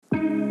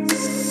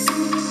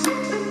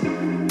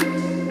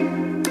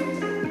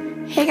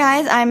Hey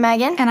guys, I'm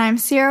Megan. And I'm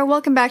Sierra.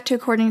 Welcome back to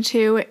According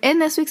To. In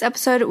this week's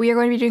episode, we are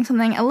going to be doing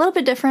something a little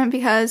bit different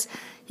because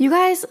you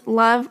guys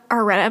love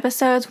our Reddit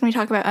episodes when we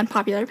talk about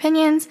unpopular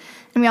opinions.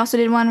 And we also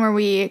did one where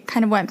we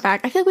kind of went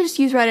back. I feel like we just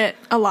use Reddit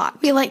a lot.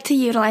 We like to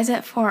utilize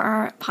it for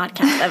our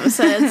podcast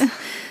episodes.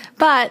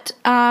 But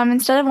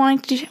instead of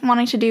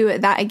wanting to do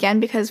that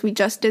again because we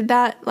just did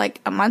that like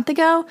a month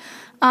ago,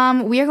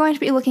 we are going to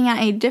be looking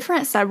at a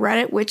different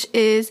subreddit, which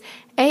is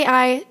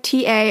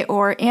AITA,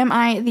 or Am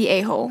I the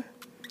A-hole?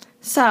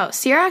 So,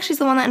 Sierra actually is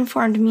the one that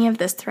informed me of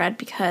this thread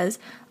because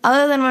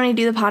other than when we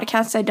do the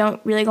podcast, I don't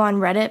really go on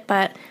Reddit,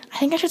 but I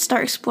think I should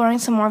start exploring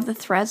some more of the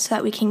threads so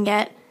that we can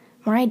get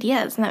more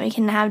ideas and that we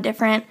can have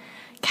different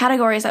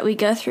categories that we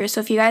go through. So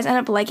if you guys end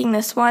up liking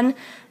this one,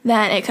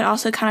 then it could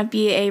also kind of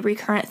be a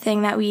recurrent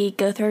thing that we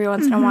go through every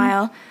once in a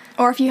while.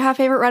 Or if you have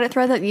favorite Reddit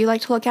threads that you like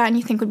to look at and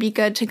you think would be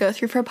good to go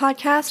through for a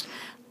podcast,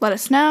 let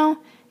us know,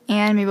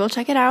 and maybe we'll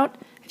check it out.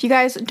 If you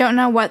guys don't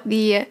know what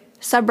the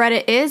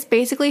subreddit is,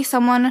 basically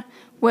someone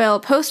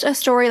will post a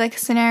story, like a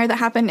scenario that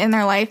happened in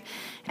their life,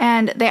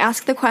 and they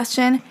ask the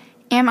question,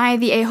 am I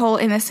the a-hole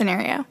in this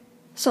scenario?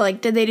 So, like,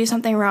 did they do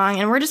something wrong?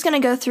 And we're just going to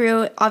go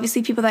through,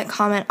 obviously people that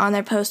comment on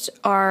their post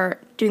are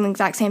doing the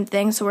exact same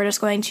thing, so we're just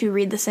going to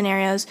read the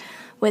scenarios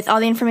with all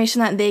the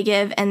information that they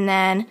give and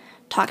then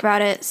talk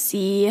about it,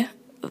 see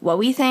what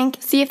we think.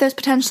 See if there's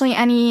potentially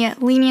any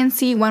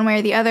leniency one way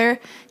or the other,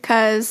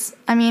 because,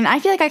 I mean,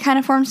 I feel like I kind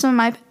of formed some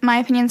of my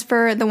opinions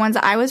for the ones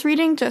that I was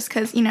reading, just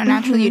because, you know,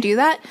 naturally you do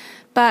that.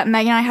 But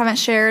Megan and I haven't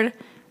shared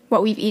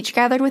what we've each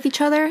gathered with each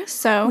other,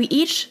 so we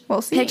each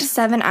we'll see. Picked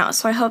 7 out,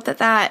 so I hope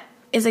that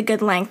is a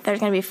good length. There's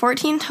going to be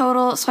 14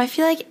 total, so I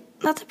feel like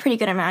that's a pretty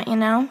good amount, you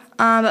know?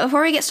 But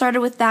before we get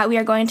started with that, we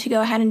are going to go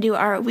ahead and do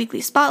our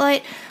weekly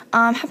spotlight.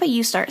 How about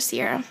you start,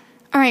 Sierra?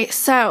 All right,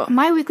 so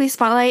my weekly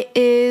spotlight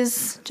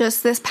is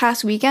just this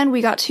past weekend.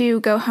 We got to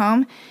go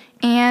home,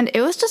 and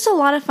it was just a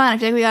lot of fun. I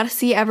feel like we got to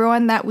see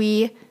everyone that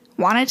we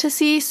wanted to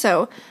see,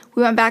 so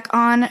we went back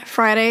on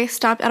Friday,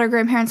 stopped at our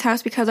grandparents'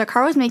 house because our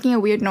car was making a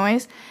weird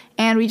noise,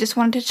 and we just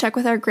wanted to check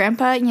with our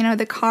grandpa, you know,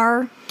 the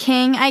car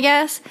king, I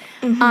guess,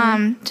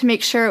 to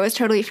make sure it was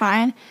totally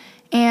fine.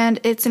 And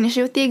it's an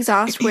issue with the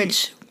exhaust,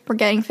 which we're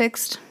getting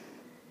fixed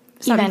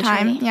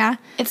sometime. Yeah.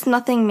 It's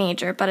nothing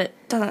major, but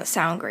it doesn't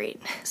sound great.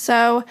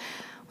 So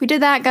we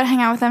did that, got to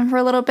hang out with them for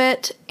a little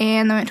bit,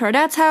 and then went to our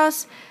dad's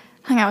house,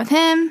 hung out with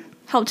him,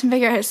 helped him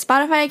figure out his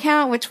Spotify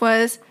account, which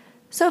was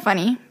so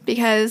funny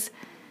because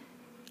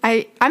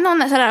I'm the one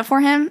that set it up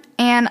for him,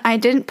 and I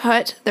didn't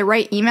put the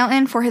right email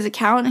in for his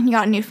account, and he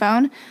got a new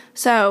phone,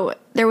 so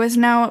there was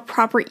no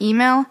proper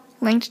email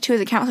linked to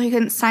his account, so he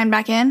couldn't sign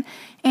back in.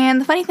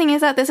 And the funny thing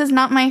is that this is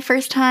not my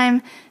first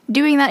time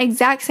doing that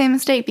exact same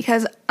mistake,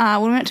 because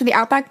when we went to the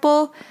Outback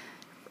Bowl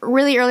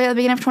really early at the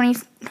beginning of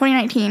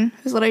 2019,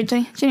 it was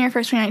literally January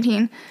 1st,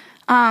 2019,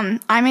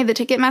 I made the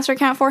Ticketmaster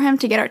account for him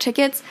to get our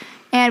tickets,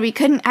 and we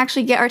couldn't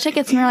actually get our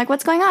tickets, and we were like,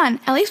 what's going on?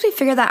 At least we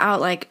figured that out,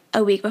 like,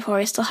 a week before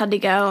we still had to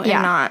go,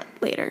 and not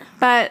later.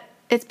 But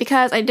it's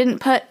because I didn't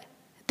put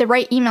the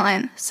right email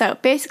in. So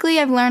basically,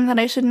 I've learned that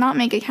I should not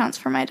make accounts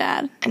for my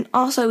dad. And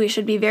also, we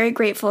should be very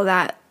grateful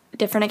that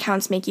different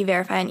accounts make you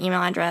verify an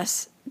email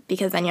address,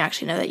 because then you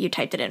actually know that you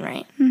typed it in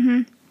right.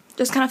 Mm-hmm.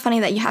 Just kind of funny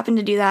that you happened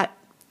to do that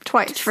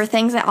twice for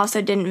things that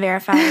also didn't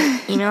verify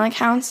email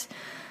accounts.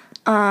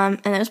 And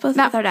it was both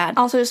with our dad.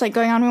 Also, just like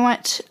going on, we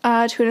went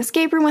to an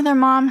escape room with our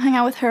mom, hung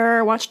out with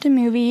her, watched a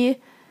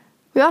movie.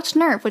 We watched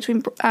Nerf, which we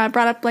brought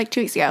up like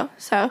 2 weeks ago.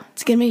 So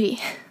it's a good movie.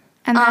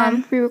 And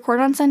then we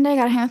recorded on Sunday,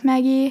 got to hang with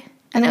Maggie.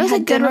 And it was a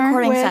good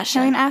recording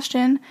session. Haley and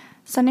Ashton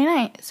Sunday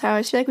night. So I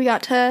just feel like we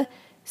got to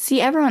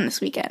see everyone this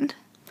weekend.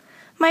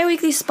 My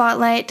weekly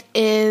spotlight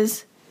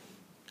is,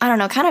 I don't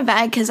know, kind of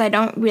vague because I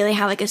don't really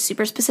have like a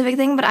super specific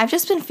thing, but I've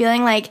just been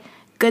feeling like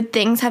good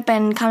things have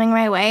been coming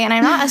my way, and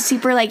I'm not a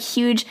super like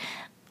huge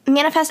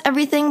manifest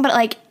everything, but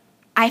like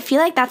I feel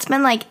like that's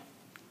been like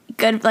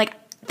good, like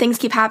things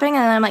keep happening,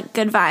 and then I'm like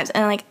good vibes,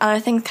 and like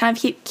other things kind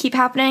of keep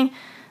happening.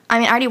 I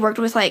mean, I already worked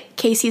with like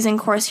Casey's in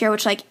course here,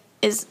 which like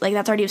is like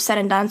that's already said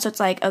and done, so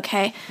it's like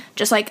okay,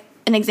 just like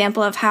an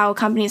example of how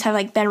companies have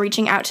like been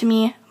reaching out to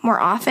me more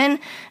often,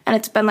 and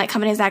it's been like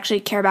companies that actually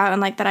care about and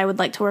like that I would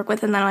like to work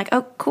with, and then I'm like,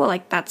 oh cool,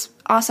 like that's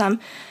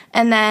awesome.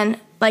 And then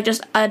like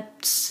just a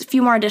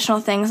few more additional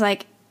things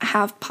like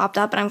have popped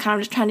up, and I'm kind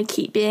of just trying to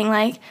keep being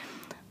like,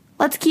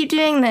 let's keep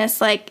doing this,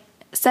 like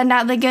send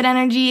out the good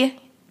energy,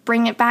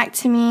 bring it back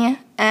to me.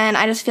 And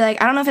I just feel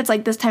like, I don't know if it's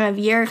like this time of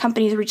year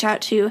companies reach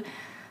out to,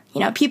 you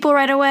know, people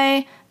right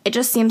away. It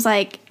just seems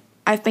like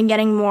I've been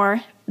getting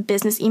more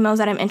business emails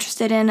that I'm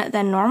interested in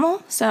than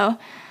normal. So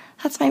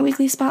that's my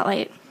weekly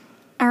spotlight.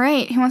 All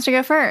right, who wants to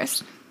go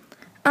first?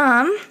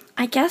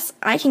 I guess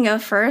I can go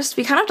first.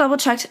 We kind of double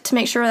checked to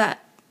make sure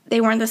that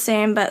they weren't the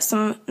same, but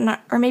some,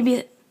 or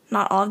maybe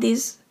not all of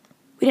these.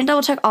 We didn't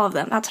double check all of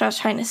them. That's what I was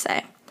trying to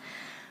say.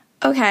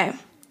 Okay.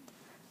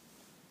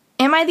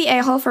 Am I the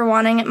a-hole for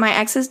wanting my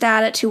ex's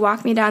dad to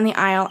walk me down the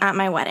aisle at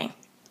my wedding?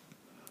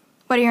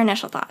 What are your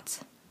initial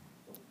thoughts?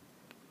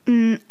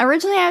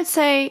 Originally, I would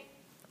say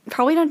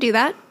probably don't do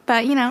that,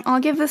 but, you know, I'll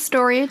give the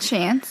story a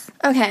chance.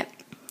 Okay.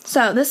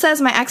 So this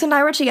says, my ex and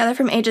I were together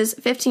from ages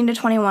 15 to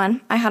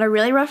 21. I had a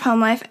really rough home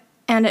life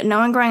and no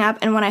one growing up,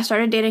 and when I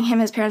started dating him,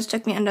 his parents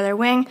took me under their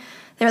wing.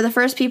 They were the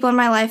first people in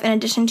my life, in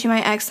addition to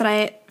my ex, that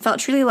I felt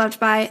truly loved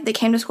by. They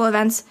came to school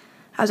events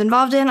I was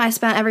involved in. I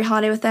spent every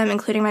holiday with them,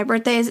 including my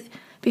birthdays.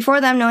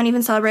 Before them, no one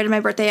even celebrated my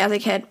birthday as a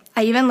kid.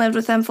 I even lived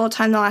with them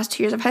full-time the last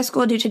 2 years of high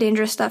school due to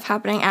dangerous stuff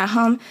happening at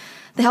home.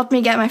 They helped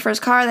me get my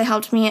first car. They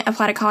helped me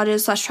apply to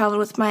colleges, traveled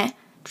with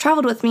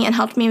me, and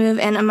helped me move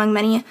in, among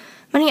many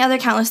other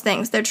countless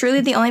things. They're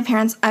truly the only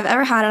parents I've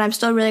ever had, and I'm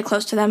still really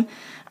close to them.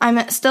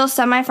 I'm still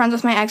semi-friends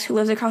with my ex, who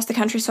lives across the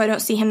country, so I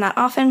don't see him that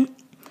often.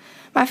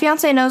 My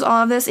fiancé knows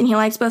all of this, and he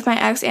likes both my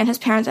ex and his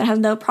parents and has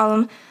no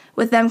problem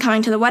with them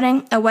coming to the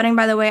wedding. A wedding,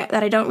 by the way,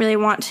 that I don't really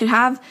want to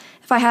have.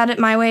 If I had it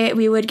my way,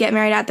 we would get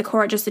married at the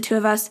court, just the two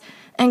of us,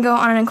 and go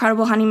on an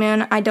incredible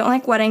honeymoon. I don't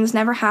like weddings,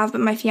 never have,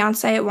 but my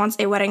fiancé wants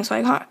a wedding,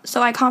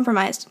 so I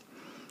compromised.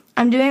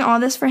 I'm doing all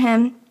this for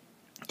him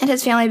and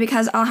his family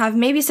because I'll have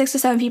maybe 6 to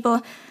 7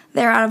 people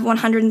there out of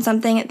 100 and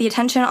something. The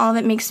attention, all of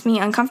it makes me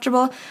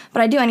uncomfortable,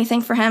 but I'd do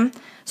anything for him.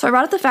 So I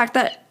brought up the fact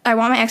that I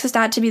want my ex's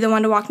dad to be the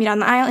one to walk me down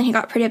the aisle, and he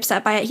got pretty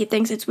upset by it. He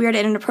thinks it's weird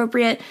and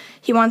inappropriate.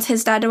 He wants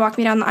his dad to walk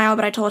me down the aisle,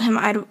 but I told him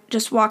I'd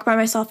just walk by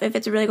myself if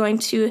it's really going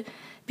to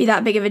be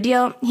that big of a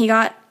deal. He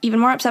got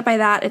even more upset by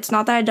that. It's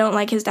not that I don't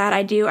like his dad.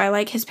 I do. I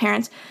like his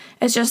parents.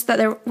 It's just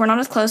that we're not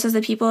as close as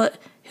the people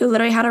who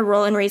literally had a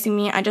role in raising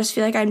me. I just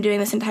feel like I'm doing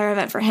this entire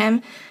event for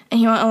him, and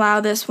he won't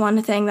allow this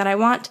one thing that I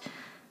want.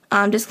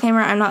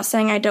 Disclaimer, I'm not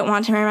saying I don't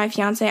want to marry my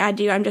fiancé. I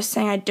do. I'm just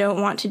saying I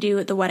don't want to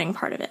do the wedding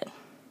part of it.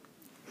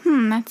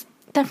 That's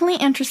definitely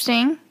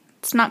interesting.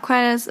 It's not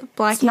quite as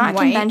black It's and not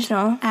white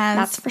conventional, as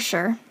that's for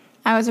sure.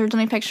 I was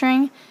originally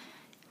picturing.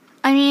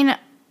 I mean,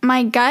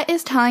 my gut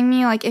is telling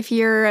me, like, if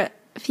your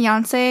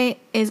fiancé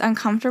is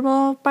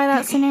uncomfortable by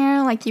that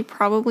scenario, like, you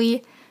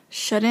probably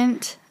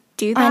shouldn't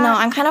do that. I know.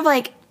 I'm kind of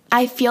like,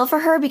 I feel for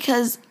her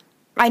because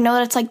I know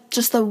that it's like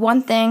just the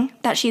one thing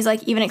that she's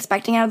like even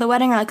expecting out of the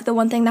wedding, or like the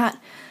one thing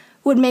that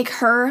would make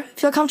her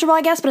feel comfortable,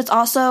 I guess. But it's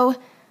also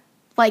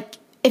like,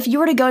 if you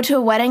were to go to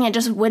a wedding, it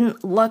just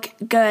wouldn't look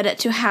good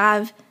to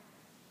have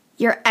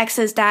your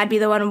ex's dad be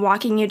the one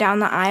walking you down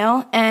the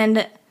aisle.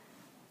 And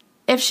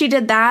if she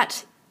did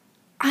that,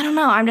 I don't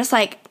know. I'm just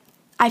like,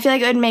 I feel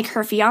like it would make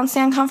her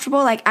fiancé uncomfortable.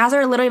 Like, as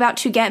they're literally about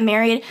to get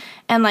married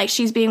and like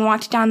she's being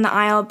walked down the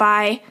aisle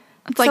by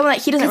someone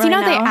that he doesn't really know.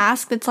 Because, you know, they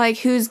ask, it's like,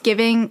 who's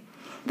giving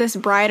this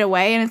bride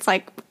away? And it's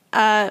like,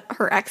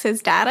 her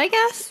ex's dad, I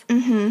guess.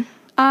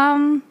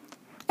 Mm-hmm.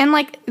 And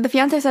like, the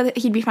fiancé said that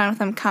he'd be fine with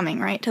them coming,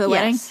 right, to the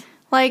wedding.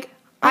 Like,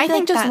 I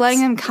think just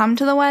letting them come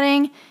to the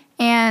wedding,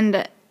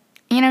 and,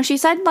 you know, she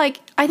said, like,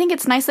 I think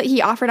it's nice that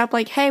he offered up,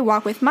 like, hey,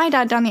 walk with my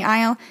dad down the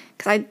aisle,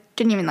 because I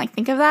didn't even, like,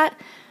 think of that,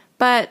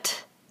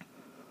 but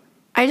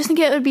I just think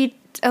it would be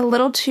a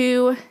little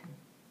too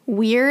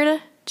weird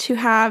to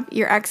have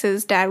your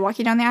ex's dad walk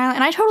you down the aisle,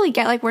 and I totally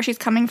get, like, where she's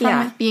coming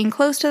from with being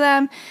close to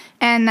them,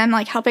 and then,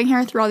 like, helping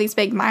her through all these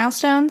big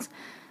milestones,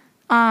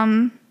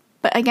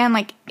 but again,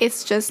 like,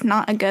 it's just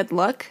not a good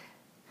look.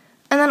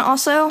 And then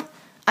also,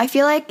 I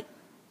feel like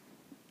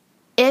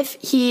if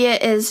he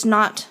is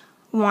not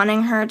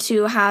wanting her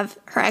to have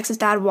her ex's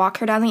dad walk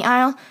her down the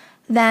aisle,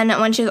 then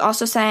when she was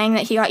also saying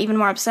that he got even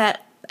more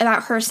upset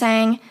about her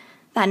saying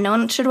that no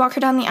one should walk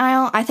her down the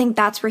aisle, I think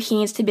that's where he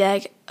needs to be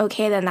like,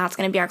 okay, then that's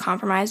going to be our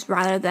compromise,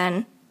 rather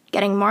than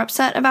getting more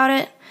upset about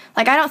it.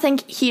 Like, I don't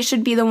think he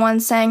should be the one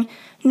saying,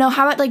 no,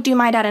 how about, like, do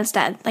my dad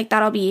instead? Like,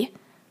 that'll be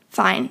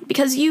fine.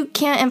 Because you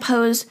can't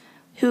impose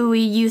who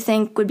you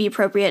think would be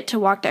appropriate to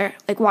walk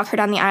her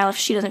down the aisle if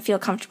she doesn't feel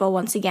comfortable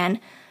once again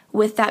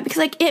with that. Because,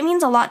 like, it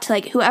means a lot to,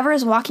 like, whoever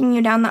is walking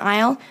you down the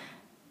aisle,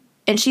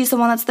 and she's the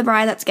one that's the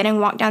bride that's getting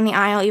walked down the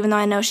aisle, even though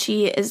I know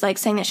she is, like,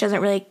 saying that she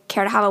doesn't really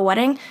care to have a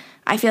wedding.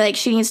 I feel like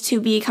she needs to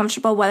be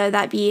comfortable, whether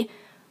that be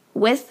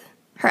with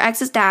her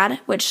ex's dad,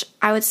 which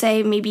I would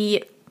say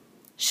maybe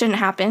shouldn't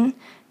happen.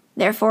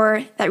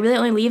 Therefore, that really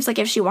only leaves, like,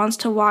 if she wants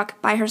to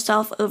walk by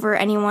herself over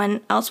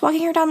anyone else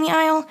walking her down the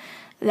aisle,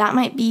 that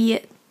might be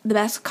the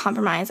best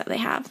compromise that they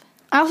have.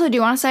 I also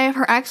do want to say, if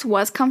her ex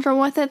was comfortable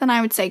with it, then I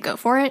would say go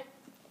for it.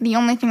 The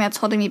only thing that's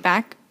holding me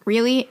back,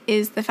 really,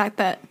 is the fact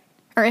that,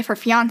 or if her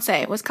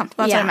fiancé was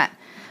comfortable, that's what I meant.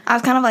 I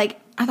was kind of like,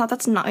 I thought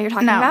that's not what you're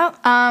talking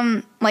about.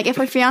 Like, if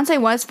her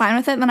fiancé was fine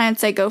with it, then I'd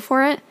say go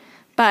for it.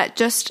 But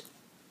just,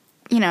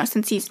 you know,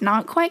 since he's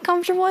not quite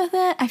comfortable with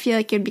it, I feel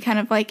like it'd be kind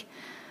of like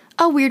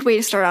a weird way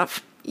to start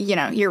off, you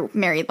know, your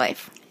married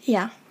life.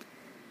 Yeah.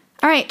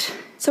 All right.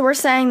 So we're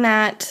saying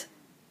that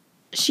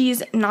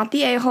she's not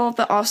the a-hole,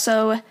 but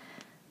also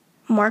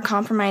more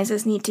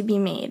compromises need to be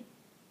made.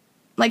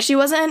 Like, she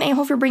wasn't an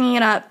a-hole for bringing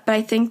it up, but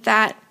I think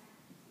that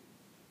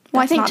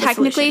well, I think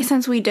technically,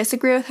 since we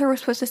disagree with her, we're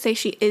supposed to say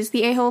she is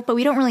the a-hole, but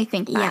we don't really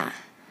think that.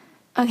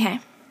 Yeah. Okay.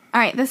 All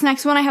right, this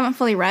next one I haven't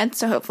fully read,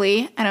 so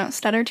hopefully I don't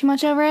stutter too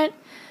much over it.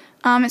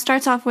 It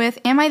starts off with,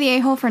 am I the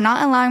a-hole for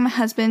not allowing my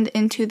husband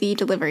into the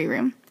delivery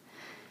room?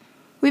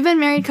 We've been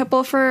married for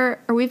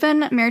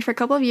a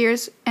couple of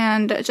years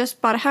and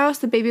just bought a house.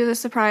 The baby was a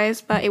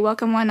surprise, but a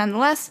welcome one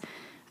nonetheless.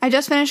 I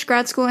just finished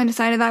grad school and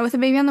decided that with a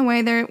baby on the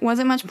way, there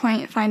wasn't much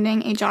point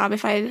finding a job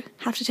if I'd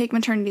have to take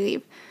maternity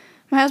leave.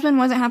 My husband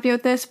wasn't happy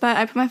with this, but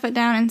I put my foot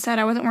down and said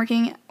I wasn't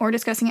working or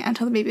discussing it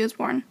until the baby was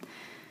born.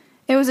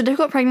 It was a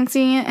difficult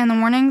pregnancy, and the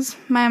warnings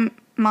my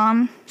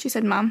mom, she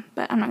said mom,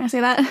 but I'm not going to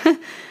say that.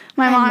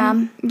 My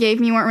mom gave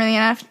me weren't really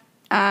enough.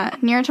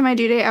 Near to my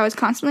due date, I was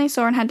constantly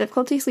sore and had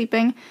difficulty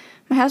sleeping.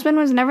 My husband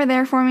was never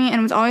there for me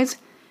and was always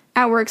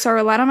at work, so I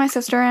relied on my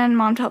sister and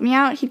mom to help me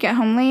out. He'd get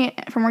home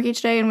late from work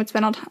each day and would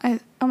spend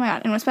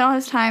all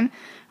his time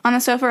on the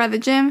sofa or at the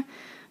gym.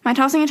 My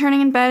tossing and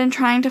turning in bed and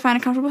trying to find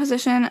a comfortable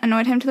position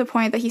annoyed him to the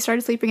point that he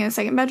started sleeping in the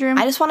second bedroom.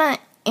 I just want to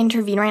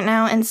intervene right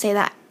now and say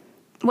that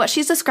what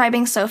she's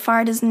describing so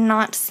far does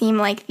not seem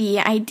like the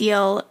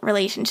ideal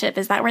relationship.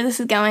 Is that where this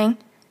is going?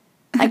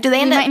 Like, do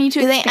they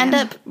end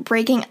up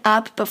breaking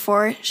up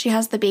before she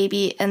has the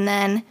baby, and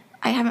then...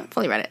 I haven't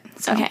fully read it.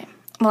 So. Okay.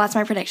 Well, that's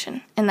my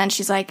prediction. And then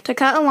she's like... To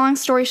cut a long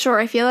story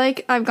short, I feel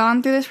like I've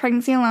gone through this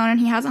pregnancy alone, and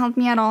he hasn't helped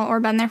me at all or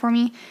been there for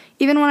me.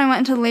 Even when I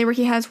went into labor,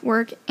 he has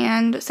work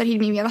and said he'd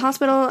meet me at the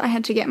hospital. I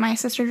had to get my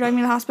sister to drive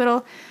me to the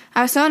hospital.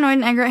 I was so annoyed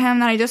and angry at him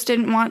that I just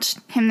didn't want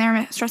him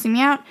there stressing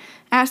me out.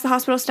 I asked the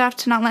hospital staff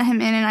to not let him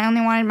in, and I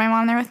only wanted my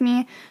mom there with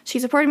me. She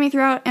supported me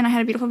throughout, and I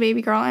had a beautiful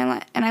baby girl,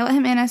 and I let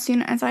him in as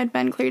soon as I'd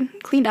been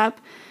cleaned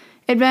up.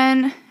 It's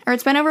been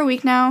over a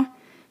week now,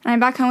 and I'm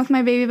back home with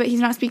my baby, but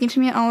he's not speaking to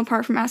me at all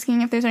apart from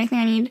asking if there's anything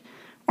I need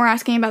or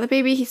asking about the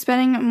baby. He's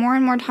spending more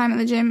and more time at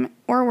the gym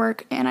or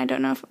work, and I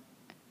don't know if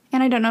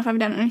I've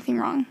done anything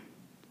wrong.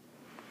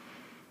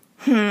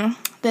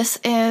 This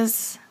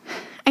is...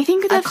 I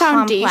think the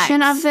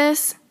foundation of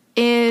this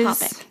is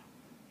topic.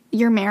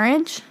 Your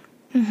marriage.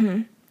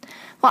 Mm-hmm.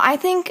 Well, I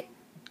think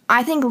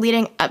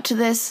leading up to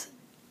this,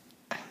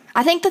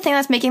 I think the thing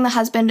that's making the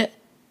husband,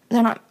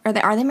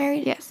 are they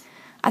married? Yes.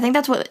 I think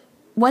that's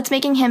what's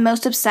making him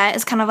most upset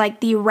is kind of like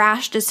the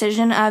rash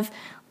decision of,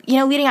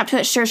 leading up to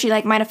it, sure, she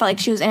like might have felt like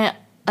she was in it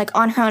like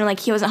on her own, like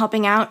he wasn't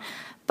helping out,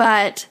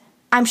 but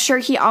I'm sure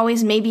he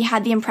always maybe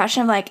had the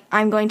impression of like,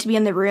 I'm going to be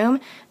in the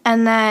room,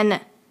 and then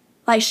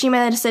like she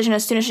made the decision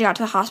as soon as she got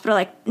to the hospital,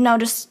 like, no,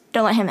 just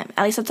don't let him in.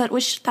 At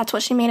least that's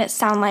what she made it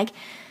sound like,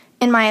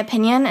 in my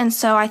opinion. And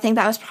so I think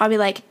that was probably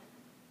like,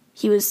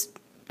 he was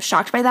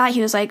shocked by that.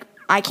 He was like,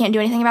 I can't do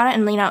anything about it.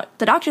 And,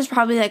 the doctors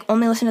probably like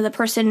only listen to the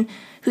person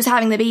who's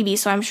having the baby.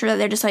 So I'm sure that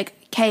they're just like,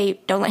 okay,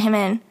 don't let him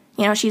in.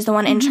 She's the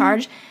one in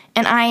charge.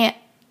 And I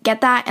get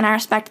that and I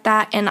respect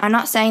that. And I'm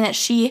not saying that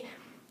she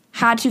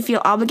had to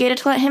feel obligated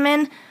to let him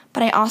in,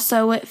 but I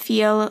also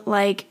feel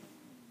like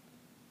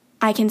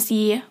I can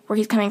see where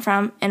he's coming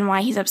from and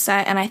why he's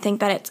upset. And I think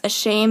that it's a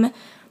shame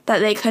that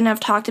they couldn't have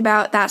talked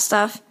about that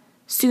stuff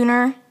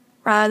sooner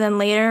rather than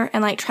later,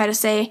 and try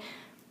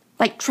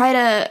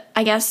to,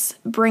 I guess,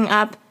 bring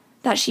up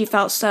that she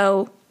felt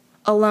so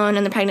alone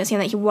in the pregnancy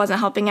and that he wasn't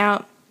helping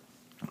out.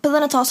 But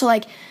then it's also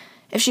like,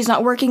 if she's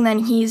not working, then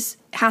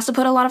has to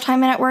put a lot of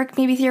time in at work,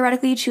 maybe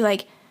theoretically, to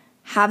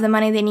have the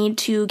money they need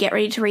to get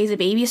ready to raise a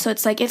baby. So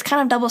it's it's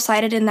kind of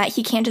double-sided in that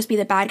he can't just be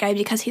the bad guy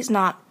because he's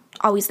not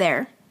always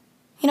there.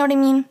 You know what I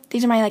mean?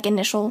 These are my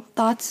initial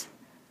thoughts.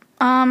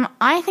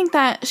 I think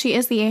that she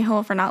is the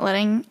a-hole for not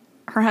letting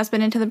her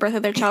husband into the birth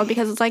of their child,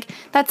 because it's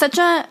that's such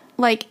a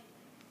I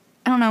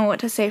don't know what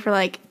to say for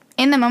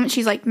in the moment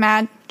she's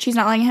mad she's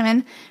not letting him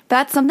in, but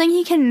that's something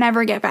he can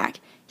never get back.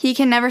 He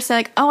can never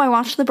say oh, I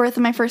watched the birth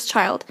of my first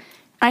child.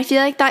 I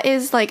feel like that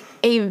is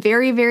a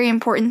very, very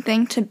important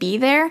thing to be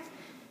there,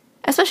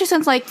 especially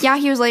since yeah,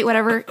 he was late,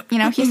 whatever,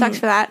 he sucks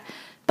for that,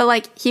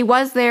 but he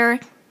was there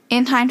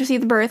in time to see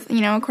the birth,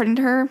 according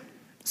to her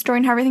story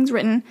and how everything's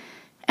written,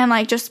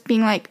 and just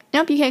being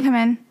nope, you can't come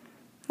in.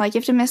 You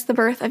have to miss the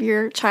birth of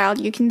your child.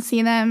 You can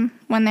see them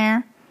when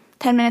they're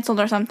 10 minutes old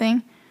or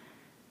something.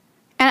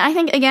 And I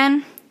think,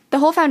 again, the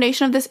whole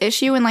foundation of this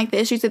issue and, the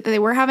issues that they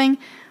were having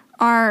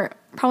are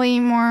probably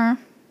more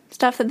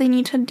stuff that they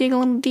need to dig a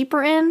little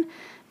deeper in,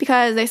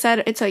 because they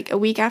said it's, a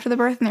week after the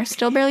birth and they're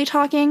still barely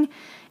talking.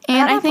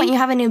 And I think when you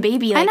have a new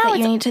baby, I know,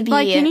 you need to be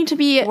you need to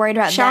be worried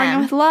about showering them.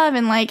 them with love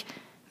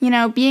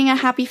and, being a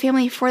happy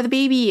family for the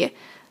baby.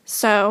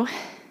 So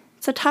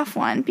it's a tough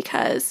one,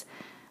 because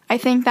I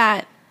think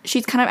that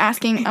she's kind of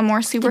asking a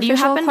more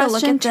superficial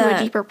question to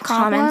a deeper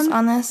comments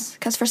problem. on this?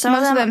 Because for some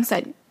Most of them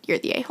said, you're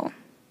the a-hole.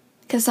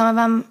 Because some of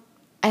them,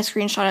 I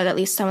screenshotted at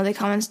least some of the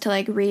comments to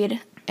read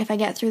if I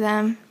get through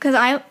them. Because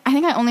I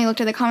think I only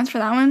looked at the comments for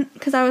that one,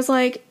 because I was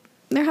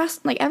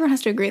everyone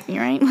has to agree with me,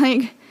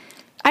 right?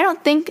 I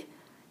don't think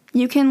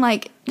you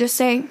can just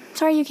say,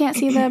 sorry, you can't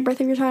see the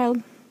birth of your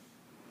child.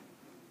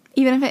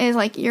 Even if it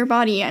is your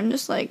body, I'm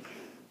just I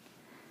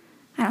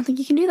don't think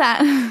you can do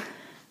that.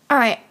 All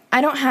right,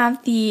 I don't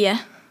have the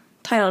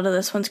title to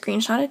this one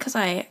screenshotted because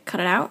I cut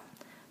it out.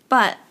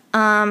 But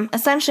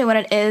essentially what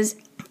it is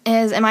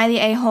am I the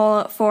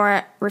a-hole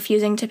for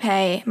refusing to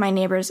pay my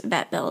neighbor's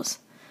vet bills?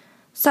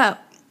 So,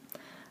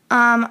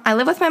 I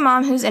live with my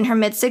mom, who's in her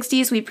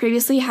mid-60s. We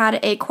previously had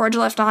a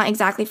cordial, if not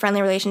exactly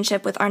friendly,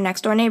 relationship with our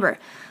next-door neighbor.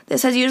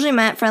 This has usually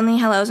meant friendly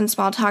hellos and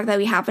small talk that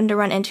we happened to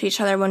run into each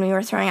other when we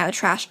were throwing out the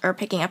trash or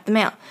picking up the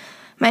mail.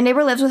 My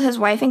neighbor lives with his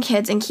wife and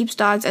kids and keeps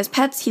dogs as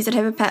pets. He's the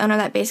type of pet owner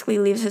that basically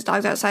leaves his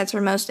dogs outside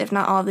for most, if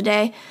not all of the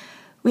day.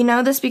 We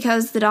know this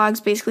because the dogs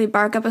basically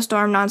bark up a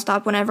storm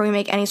nonstop whenever we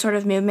make any sort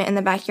of movement in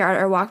the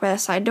backyard or walk by the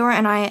side door,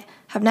 and I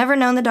have never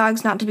known the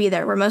dogs not to be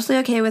there. We're mostly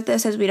okay with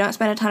this as we don't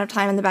spend a ton of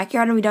time in the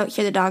backyard and we don't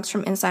hear the dogs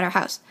from inside our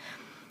house.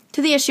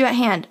 To the issue at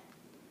hand.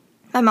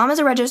 My mom is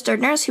a registered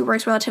nurse who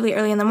works relatively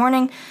early in the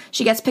morning.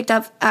 She gets picked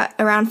up at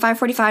around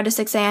 5:45 to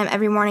 6 a.m.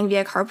 every morning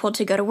via carpool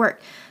to go to work.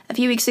 A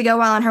few weeks ago,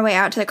 while on her way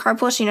out to the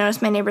carpool, she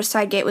noticed my neighbor's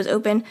side gate was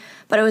open,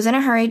 but was in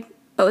a hurry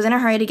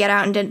to get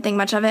out and didn't think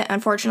much of it.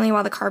 Unfortunately,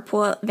 while the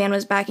carpool van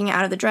was backing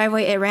out of the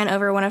driveway, it ran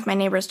over one of my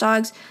neighbor's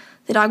dogs.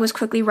 The dog was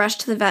quickly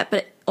rushed to the vet,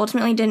 but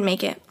ultimately didn't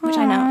make it, which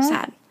I know is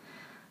sad.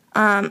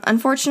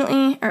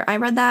 I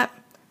read that.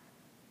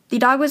 The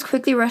dog was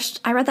quickly rushed.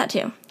 I read that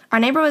too. Our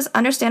neighbor was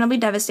understandably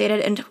devastated,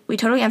 and we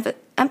totally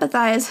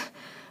empathize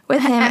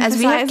with him as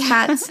we have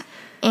cats,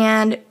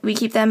 and we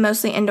keep them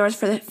mostly indoors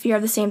for the fear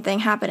of the same thing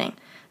happening.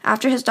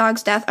 After his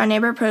dog's death, our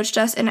neighbor approached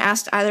us and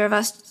asked either of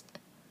us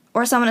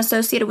or someone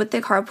associated with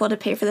the carpool to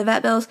pay for the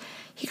vet bills.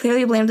 He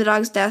clearly blamed the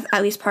dog's death,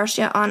 at least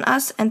partially, on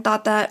us, and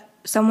thought that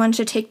someone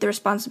should take the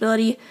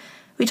responsibility.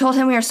 We told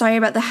him we are sorry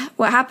about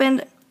what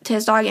happened to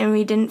his dog, and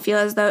we didn't feel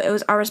as though it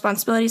was our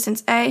responsibility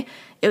since A,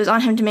 it was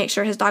on him to make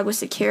sure his dog was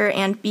secure,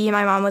 and B,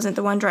 my mom wasn't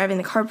the one driving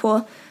the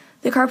carpool.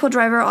 The carpool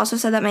driver also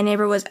said that my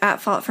neighbor was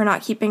at fault for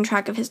not keeping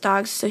track of his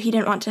dogs, so he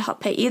didn't want to help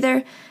pay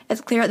either.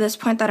 It's clear at this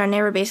point that our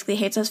neighbor basically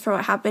hates us for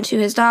what happened to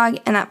his dog,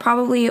 and that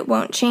probably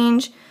won't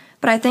change,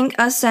 but I think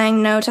us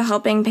saying no to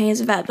helping pay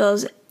his vet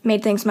bills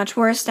made things much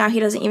worse. Now he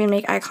doesn't even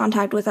make eye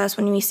contact with us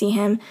when we see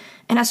him,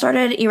 and has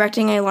started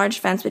erecting a large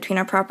fence between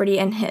our property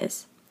and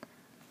his.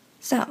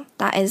 So,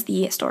 that is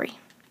the story.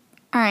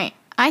 All right.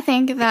 I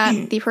think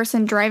that the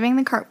person driving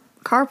the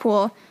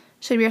carpool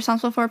should be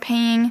responsible for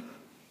paying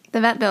the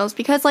vet bills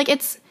because, like,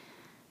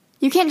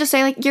 you can't just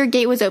say, like, your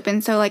gate was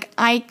open, so, like,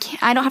 I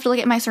don't have to look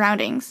at my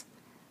surroundings.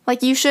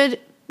 Like, you should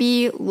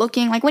be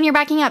looking, like, when you're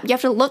backing up, you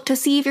have to look to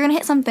see if you're going to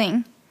hit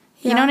something.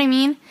 Yeah. You know what I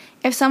mean?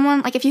 If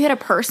someone, like, if you hit a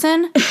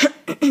person,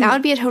 that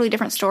would be a totally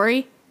different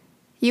story.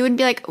 You would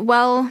be like,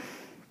 well,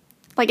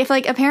 like, if,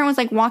 like, a parent was,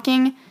 like,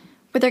 walking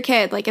with their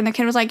kid, like, and their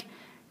kid was, like,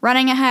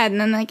 running ahead,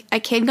 and then, like, a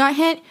kid got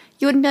hit,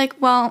 you wouldn't be like,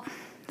 well,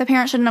 the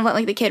parent shouldn't have let,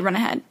 like, the kid run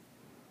ahead.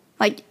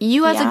 Like,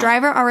 you as a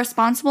driver are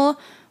responsible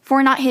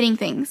for not hitting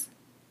things.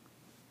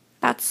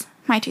 That's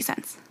my 2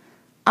 cents.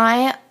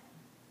 I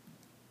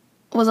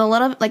was a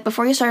little, like,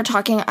 before you started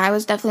talking, I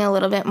was definitely a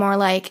little bit more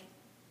like,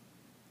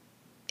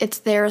 it's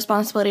their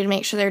responsibility to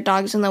make sure their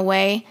dog's in the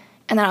way,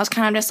 and then I was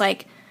kind of just,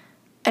 like,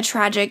 a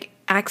tragic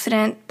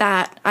accident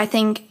that I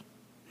think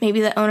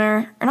maybe the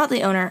owner, or not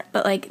the owner,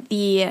 but, like,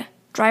 the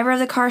driver of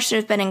the car should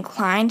have been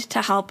inclined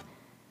to help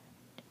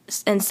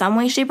in some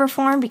way, shape, or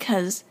form,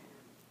 because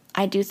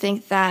I do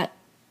think that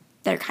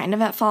they're kind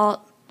of at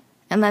fault.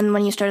 And then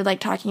when you started,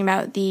 like, talking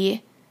about the,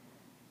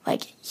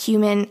 like,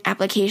 human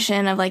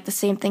application of, like, the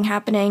same thing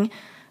happening,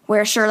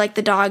 where, sure, like,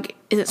 the dog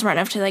isn't smart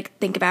enough to, like,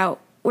 think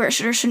about where it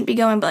should or shouldn't be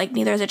going, but, like,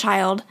 neither is a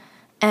child.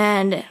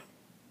 And,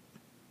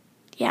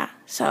 yeah,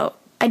 so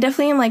I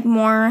definitely am, like,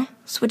 more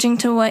switching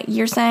to what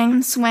you're saying.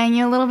 I'm swaying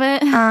you a little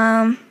bit.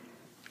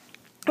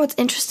 What's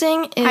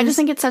interesting is, I just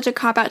think it's such a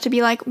cop-out to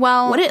be like,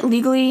 well, would it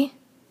legally,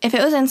 if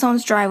it was in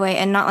someone's driveway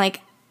and not,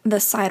 like,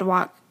 the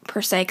sidewalk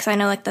per se, because I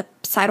know, like, the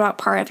sidewalk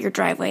part of your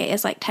driveway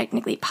is, like,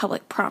 technically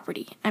public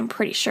property, I'm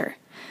pretty sure.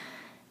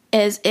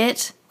 Is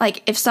it,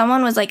 like, if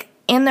someone was, like,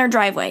 in their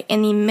driveway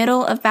in the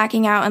middle of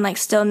backing out and, like,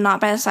 still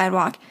not by the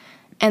sidewalk,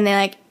 and they,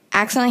 like,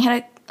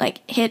 accidentally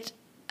hit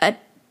a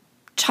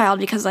child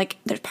because, like,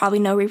 there's probably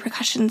no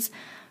repercussions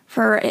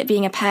for it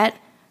being a pet,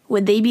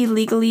 would they be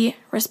legally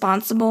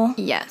responsible?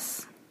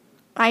 Yes.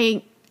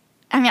 I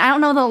mean, I don't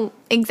know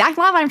the exact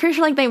law, but I'm pretty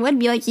sure, like, they would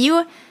be. Like,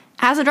 you,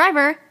 as a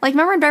driver, like,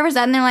 remember when drivers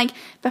said, and they're like,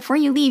 before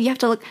you leave, you have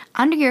to look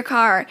under your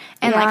car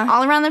and, like,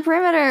 all around the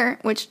perimeter,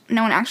 which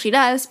no one actually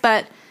does,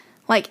 but,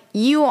 like,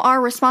 you are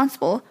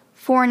responsible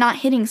for not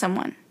hitting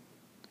someone.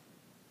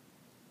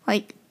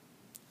 Like,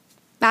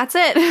 that's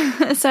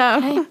it.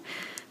 So,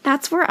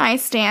 that's where I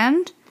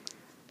stand.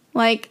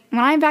 Like, when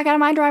I back out of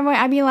my driveway,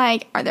 I'd be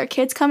like, are there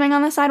kids coming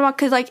on the sidewalk?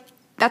 Because, like,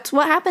 that's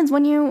what happens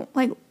when you,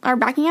 like, are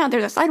backing out.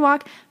 There's a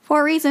sidewalk for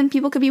a reason.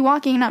 People could be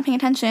walking, not paying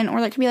attention, or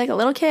there could be, like, a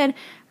little kid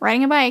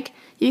riding a bike.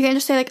 You can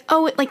just say, like,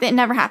 oh, like, it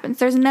never happens.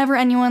 There's never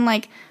anyone,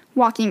 like,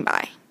 walking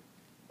by.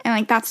 And,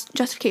 like, that's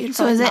justification.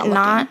 So is it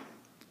not,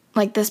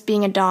 like, this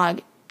being a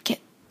dog,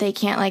 they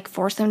can't, like,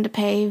 force them to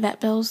pay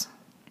vet bills?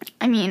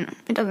 I mean,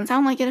 it doesn't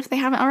sound like it if they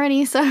haven't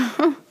already, so.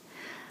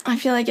 I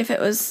feel like if it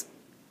was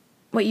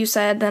what you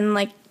said, then,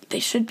 like, they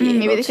should be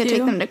maybe able they should to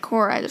take them to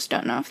court. I just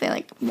don't know if they,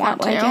 like,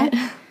 want like to.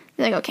 it.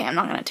 Be like, okay, I'm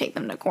not going to take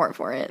them to court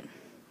for it.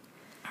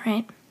 All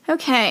right.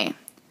 Okay.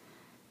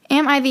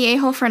 Am I the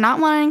a-hole for not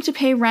wanting to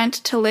pay rent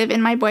to live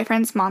in my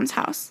boyfriend's mom's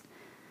house?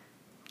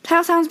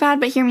 Title sounds bad,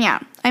 but hear me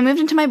out. I moved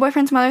into my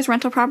boyfriend's mother's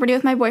rental property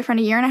with my boyfriend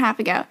a year and a half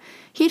ago.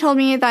 He told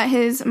me that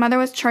his mother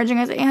was charging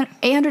us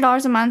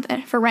 $800 a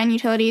month for rent and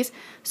utilities,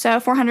 so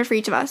 $400 for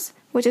each of us,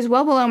 which is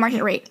well below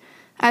market rate.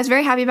 I was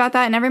very happy about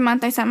that, and every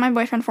month I sent my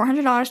boyfriend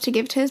 $400 to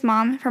give to his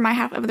mom for my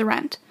half of the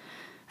rent.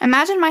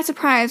 Imagine my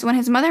surprise when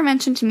his mother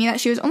mentioned to me that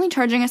she was only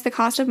charging us the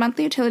cost of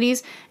monthly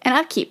utilities and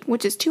upkeep,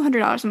 which is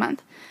 $200 a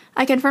month.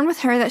 I confirmed with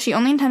her that she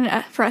only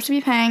intended for us to be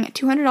paying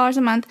 $200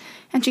 a month,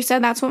 and she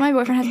said that's what my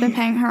boyfriend has been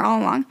paying her all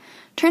along.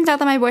 Turns out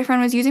that my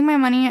boyfriend was using my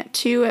money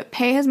to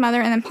pay his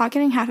mother and then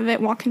pocketing half of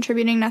it while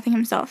contributing nothing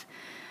himself.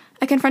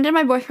 I confronted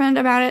my boyfriend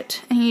about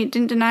it, and he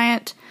didn't deny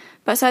it,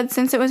 but said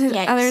since it was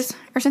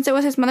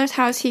his mother's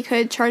house, he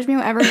could charge me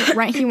whatever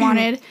rent he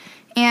wanted,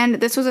 and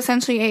this was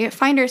essentially a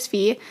finder's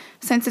fee,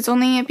 since it's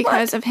only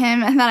because of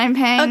him that I'm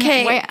paying.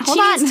 Okay, wait, hold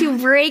she on. needs to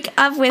break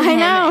up with him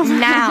know.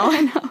 now.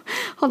 I know.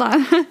 Hold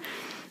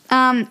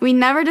on. We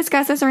never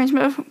discussed this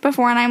arrangement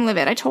before, and I'm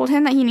livid. I told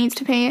him that he needs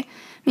to pay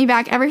me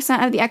back every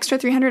cent of the extra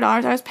 $300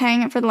 I was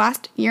paying for the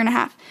last year and a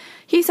half.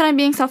 He said I'm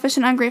being selfish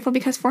and ungrateful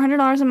because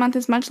 $400 a month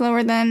is much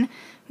lower than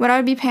what I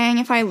would be paying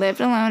if I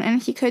lived alone,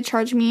 and he could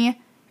charge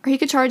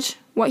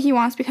what he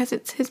wants because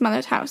it's his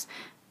mother's house.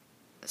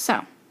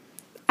 So,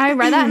 I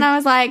read that and I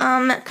was like,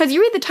 because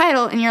you read the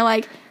title and you're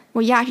like,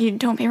 well, yeah, if you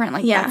don't pay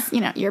rent, that's,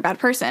 you're a bad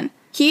person.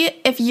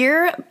 If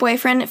your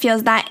boyfriend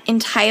feels that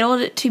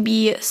entitled to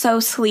be so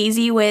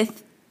sleazy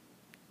with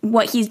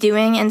what he's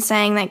doing and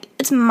saying, like,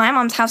 it's my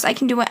mom's house, I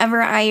can do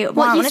whatever I want.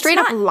 Well, he straight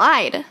up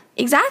lied.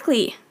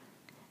 Exactly.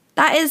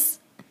 That is,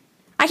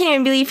 I can't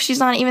even believe she's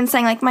not even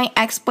saying, like, my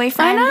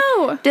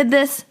ex-boyfriend did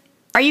this.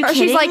 Are you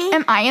kidding me? She's like,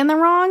 am I in the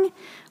wrong?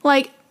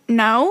 Like,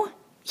 no.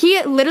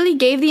 He literally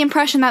gave the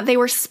impression that they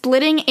were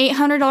splitting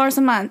 $800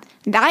 a month.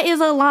 That is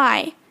a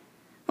lie.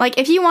 Like,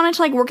 if he wanted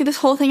to, like, work this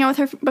whole thing out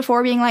with her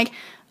before being like,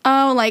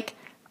 oh, like,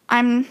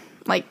 I'm,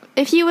 like,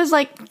 if he was,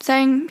 like,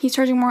 saying he's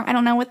charging more, I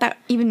don't know what that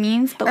even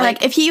means, but, like,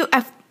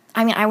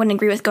 I wouldn't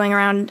agree with going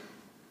around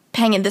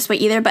paying it this way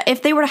either, but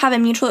if they were to have a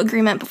mutual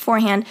agreement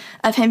beforehand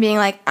of him being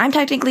like, I'm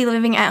technically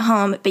living at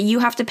home, but you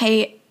have to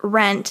pay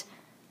rent,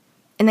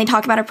 and they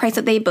talk about a price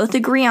that they both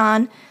agree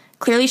on,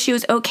 clearly she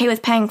was okay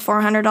with paying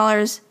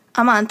 $400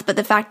 a month, but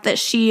the fact that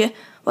she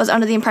was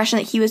under the impression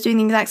that he was doing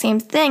the exact same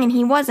thing and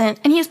he wasn't,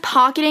 and he's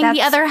pocketing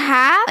the other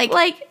half,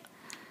 like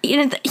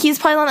he's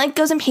probably the one that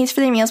goes and pays for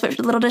their meals, but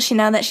little does she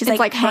know that she's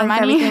like paying for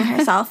everything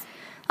herself.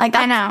 Like,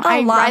 that's I know. I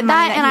read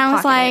that and I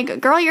was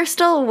like, girl, you're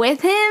still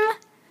with him?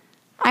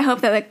 I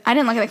hope that I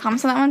didn't look at the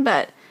comments on that one,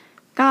 but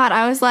God,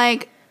 I was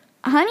like,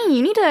 honey,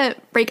 you need to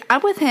break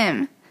up with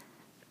him.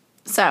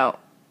 So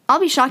I'll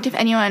be shocked if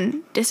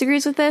anyone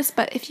disagrees with this,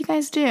 but if you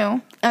guys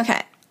do.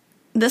 Okay.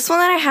 This one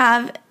that I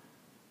have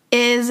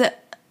is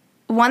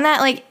one that,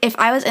 like, if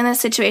I was in this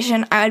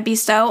situation, I would be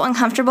so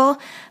uncomfortable,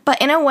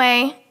 but in a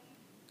way,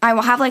 I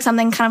will have, like,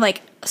 something kind of,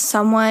 like,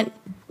 somewhat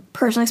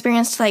personal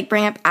experience to, like,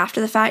 bring up after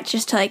the fact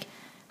just to, like,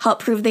 help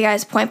prove the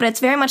guy's point, but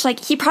it's very much,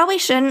 like, he probably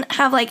shouldn't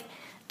have, like,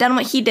 done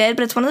what he did,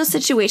 but it's one of those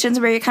situations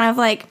where you're kind of,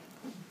 like,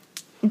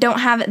 don't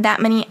have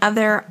that many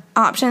other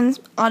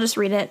options. I'll just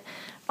read it.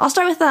 I'll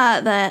start with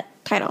the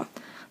title.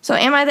 So,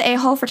 am I the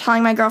a-hole for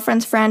telling my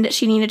girlfriend's friend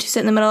she needed to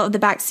sit in the middle of the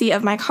back seat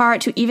of my car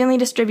to evenly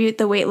distribute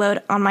the weight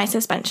load on my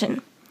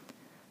suspension?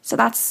 So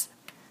that's,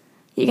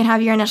 you can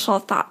have your initial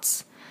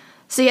thoughts.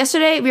 So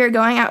yesterday we were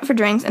going out for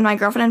drinks and my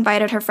girlfriend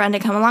invited her friend to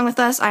come along with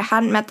us. I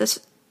hadn't met this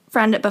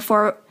friend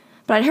before,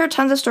 but I'd heard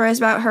tons of stories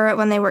about her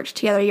when they worked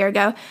together a year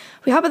ago.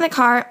 We hop in the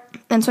car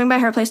and swing by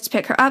her place to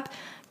pick her up,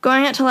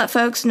 going out to let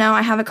folks know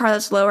I have a car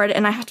that's lowered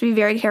and I have to be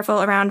very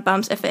careful around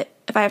bumps if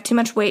I have too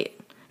much weight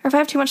or if I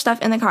have too much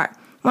stuff in the car.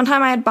 One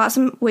time I had bought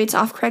some weights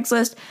off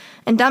Craigslist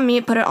and dumb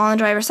me put it all on the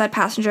driver's side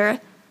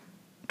passenger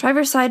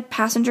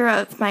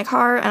of my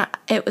car, and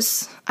it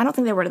was, I don't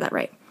think they worded that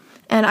right.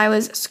 And I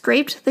was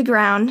scraped the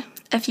ground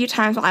a few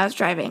times while I was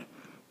driving.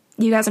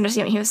 You guys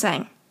understand what he was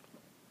saying.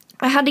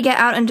 I had to get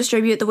out and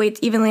distribute the weights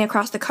evenly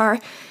across the car.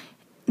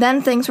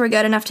 Then things were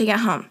good enough to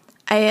get home.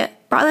 I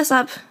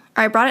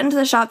brought it into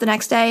the shop the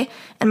next day,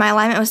 and my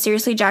alignment was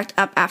seriously jacked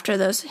up after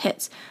those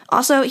hits.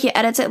 Also, he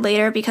edits it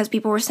later because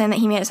people were saying that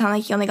he made it sound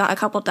like he only got a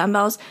couple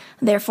dumbbells.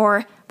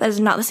 Therefore, that is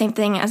not the same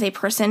thing as a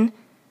person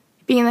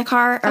being in the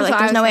car, or, like,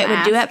 there's no way it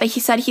would do it. But he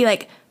said he,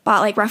 like,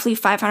 bought, like, roughly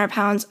 500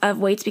 pounds of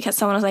weights because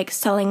someone was, like,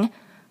 selling,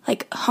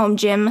 like, home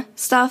gym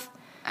stuff.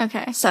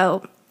 Okay.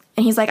 So,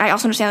 and he's like, I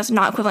also understand that's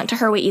not equivalent to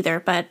her weight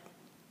either, but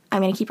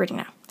I'm going to keep reading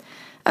now.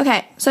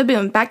 Okay, so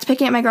boom, back to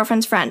picking up my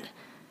girlfriend's friend.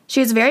 She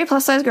was a very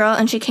plus-size girl,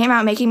 and she came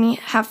out making me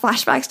have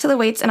flashbacks to the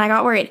weights, and I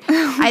got worried.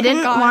 I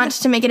didn't want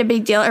to make it a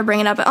big deal or bring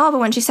it up at all, but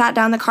when she sat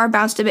down, the car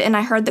bounced a bit, and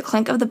I heard the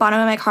clink of the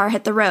bottom of my car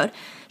hit the road.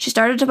 She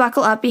started to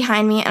buckle up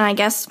behind me, and I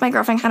guess my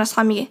girlfriend kind of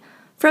saw me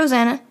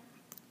frozen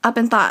up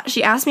in thought.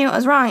 She asked me what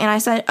was wrong, and I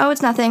said, oh,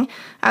 it's nothing.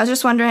 I was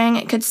just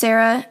wondering, could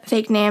Sarah,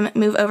 fake name,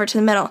 move over to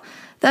the middle?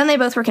 Then they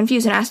both were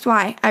confused and asked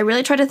why. I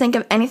really tried to think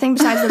of anything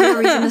besides the real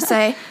reason to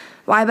say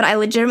why, but I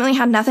legitimately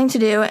had nothing to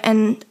do,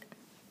 and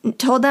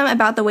told them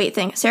about the weight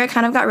thing. Sarah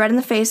kind of got red in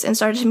the face and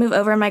started to move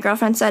over, and my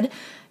girlfriend said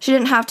she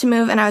didn't have to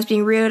move, and I was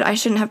being rude. I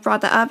shouldn't have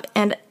brought that up,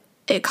 and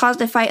it caused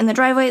a fight in the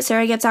driveway.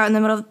 Sarah gets out of the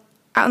car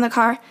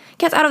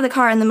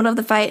in the middle of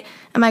the fight,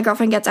 and my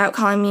girlfriend gets out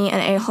calling me an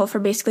a-hole for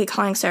basically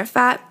calling Sarah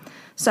fat.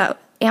 So,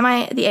 am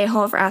I the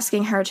a-hole for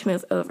asking her to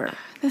move over?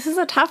 This is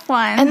a tough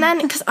one. And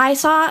then, because I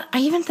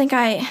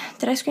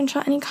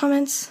screenshot any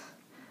comments?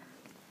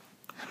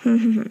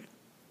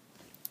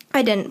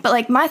 I didn't. But,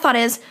 like, my thought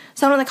is,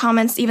 some of the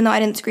comments, even though I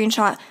didn't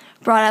screenshot,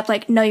 brought up,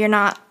 like, no, you're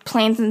not.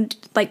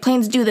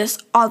 Planes do this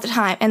all the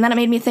time. And then it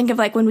made me think of,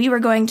 like, when we were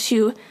going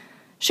to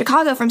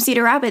Chicago from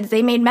Cedar Rapids,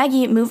 they made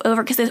Maggie move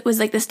over because it was,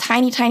 like, this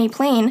tiny, tiny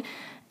plane.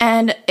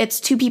 And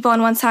it's 2 people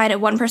on one side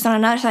and 1 person on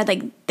another side.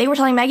 Like, they were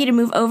telling Maggie to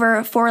move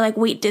over for, like,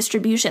 weight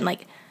distribution.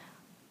 Like,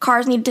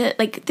 cars need to,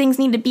 like, things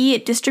need to be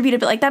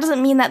distributed. But, like, that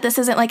doesn't mean that this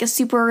isn't, like, a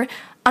super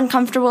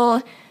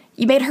uncomfortable,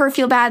 you made her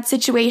feel bad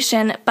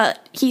situation.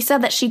 But he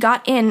said that she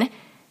got in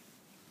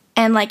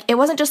and, like, it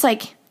wasn't just,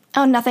 like,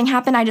 oh, nothing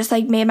happened. I just,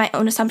 like, made my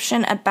own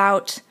assumption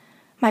about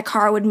my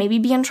car would maybe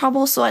be in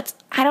trouble. So it's,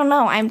 I don't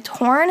know. I'm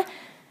torn.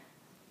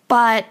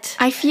 But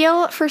I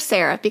feel for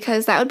Sarah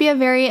because that would be a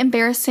very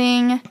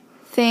embarrassing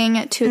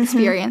thing to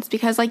experience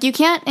because, like, you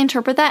can't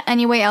interpret that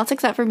any way else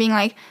except for being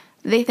like,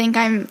 they think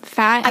I'm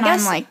fat and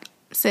I'm, like,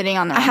 sitting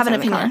on the I have an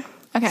opinion.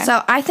 Okay.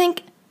 So I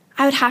think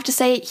I would have to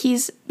say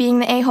he's being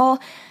the a-hole.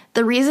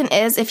 The reason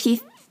is if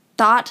he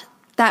thought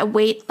what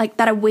am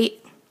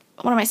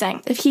I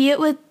saying? If he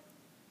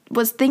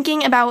was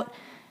thinking about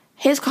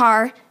his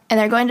car and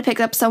they're going to pick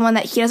up someone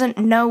that he doesn't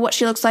know what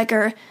she looks like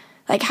or,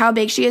 like, how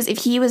big she is, if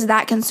he was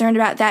that concerned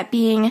about that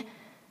being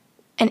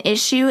an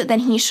issue, then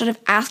he should have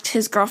asked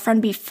his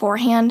girlfriend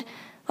beforehand,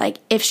 like,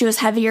 if she was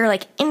heavier,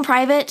 like, in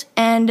private.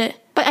 And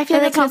but I feel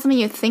like that's not something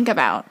you think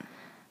about.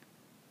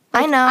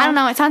 Like, I know. I don't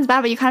know. It sounds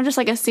bad, but you kind of just,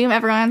 like, assume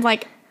everyone's,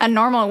 like, a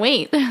normal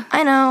weight.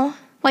 I know.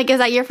 Like, is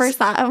that your first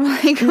thought of,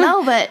 like,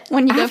 no, but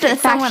when you go after for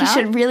the fact, someone he else?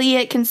 should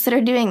really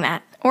consider doing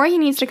that. Or he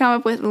needs to come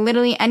up with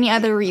literally any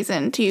other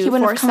reason to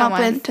force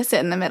someone to sit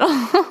in the middle.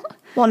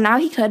 Well, now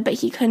he could, but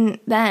he couldn't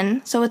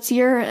then. So what's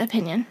your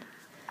opinion?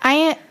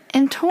 I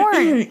am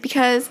torn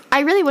because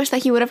I really wish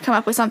that he would have come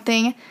up with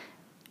something,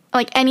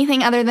 like,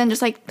 anything other than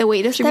just, like, the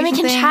weight distribution Then we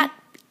can thing. chat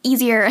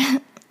easier.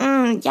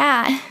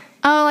 Yeah.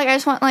 Oh, like, I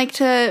just want, like,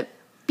 to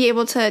be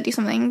able to do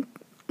something,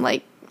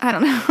 like, I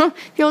don't know.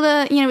 Be able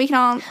to, we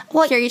can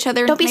all hear each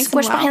other. Don't be nice and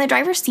squished well. behind the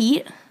driver's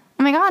seat.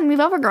 Oh my God, move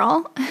over,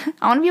 girl.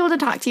 I want to be able to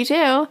talk to you,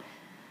 too.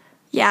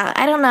 Yeah,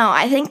 I don't know.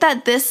 I think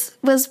that this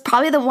was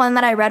probably the one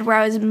that I read where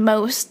I was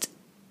most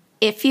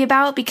iffy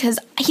about because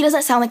he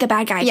doesn't sound like a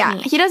bad guy to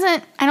me. He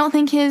doesn't. I don't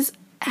think his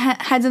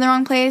head's in the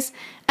wrong place.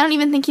 I don't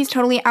even think he's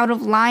totally out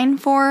of line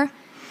for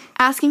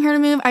asking her to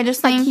move. I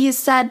just think... Like he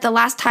said the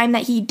last time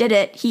that he did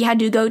it, he had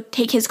to go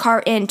take his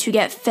car in to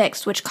get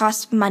fixed, which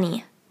costs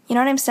money. You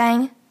know what I'm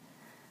saying?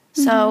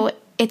 Mm-hmm. So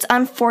it's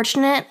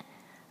unfortunate.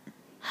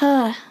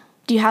 Do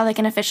you have, like,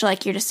 an official,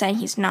 like, you're just saying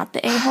he's not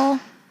the a-hole?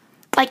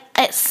 Like,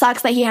 it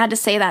sucks that he had to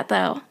say that,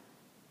 though.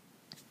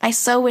 I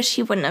so wish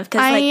he wouldn't have,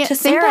 because, like, to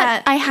Sarah...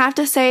 that I have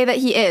to say that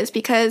he is,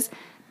 because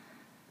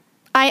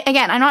I'm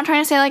not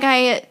trying to say, like,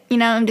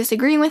 I'm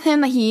disagreeing with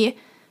him, that he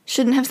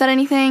shouldn't have said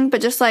anything,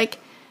 but just, like,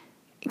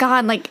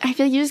 God, like, I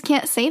feel like you just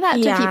can't say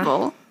that to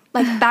people.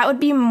 Like, that would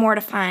be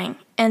mortifying.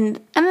 And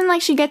then,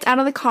 like, she gets out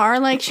of the car,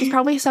 like, she's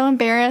probably so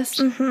embarrassed.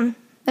 Mm-hmm.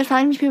 There's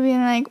probably people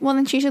being like, well,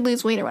 then she should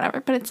lose weight or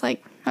whatever, but it's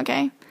like,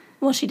 okay.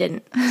 Well, she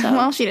didn't. So.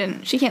 Well, she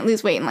didn't. She can't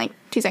lose weight in, like,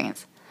 2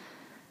 seconds.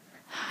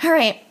 All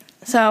right.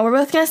 So we're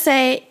both going to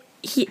say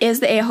he is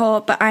the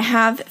a-hole, but I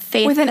have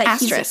faith with an that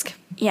asterisk.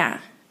 He's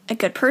a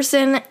good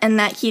person, and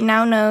that he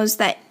now knows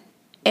that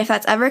if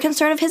that's ever a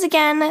concern of his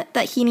again,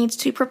 that he needs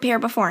to prepare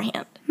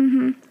beforehand.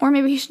 Mm-hmm. Or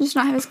maybe he should just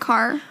not have his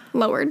car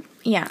lowered.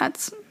 Yeah.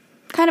 That's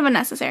kind of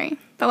unnecessary,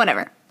 but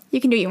whatever. You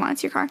can do what you want.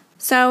 It's your car.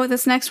 So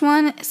this next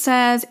one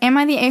says, am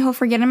I the a-hole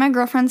for getting my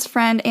girlfriend's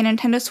friend a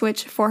Nintendo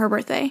Switch for her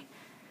birthday?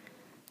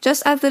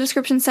 Just as the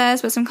description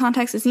says, but some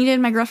context is needed,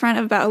 my girlfriend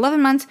of about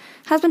 11 months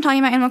has been talking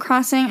about Animal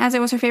Crossing as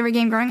it was her favorite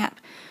game growing up.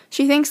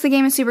 She thinks the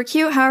game is super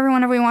cute, however,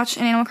 whenever we watch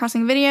an Animal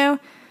Crossing video,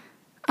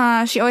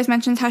 she always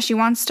mentions how she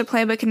wants to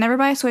play but can never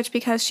buy a Switch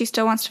because she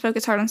still wants to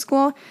focus hard on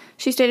school.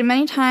 She stated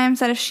many times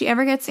that if she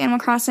ever gets Animal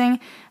Crossing,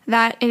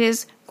 that it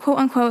is,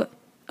 quote-unquote,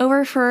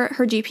 over for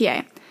her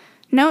GPA.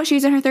 Note,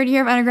 she's in her 3rd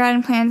year of undergrad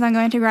and plans on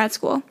going to grad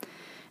school.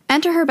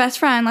 Enter her best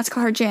friend, let's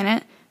call her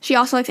Janet. She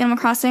also likes Animal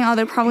Crossing,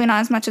 although probably not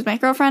as much as my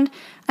girlfriend.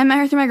 I met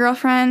her through my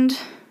girlfriend,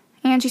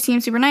 and she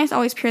seems super nice,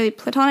 always purely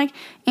platonic,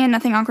 and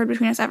nothing awkward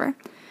between us ever.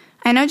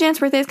 I know Janet's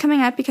birthday is coming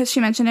up because she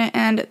mentioned it,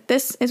 and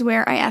this is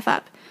where I F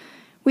up.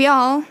 We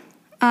all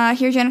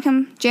hear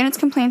Janet's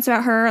complaints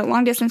about her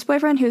long-distance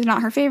boyfriend, who's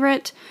not her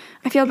favorite.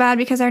 I feel bad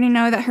because I already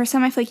know that her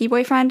semi-flaky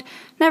boyfriend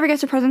never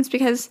gets her presents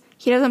because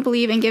he doesn't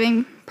believe in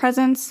giving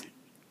presents.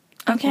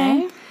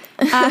 Okay.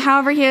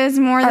 However, he is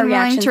more than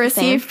willing to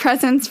receive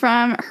presents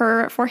from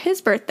her for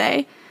his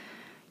birthday.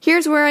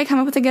 Here's where I come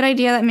up with a good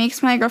idea that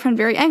makes my girlfriend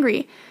very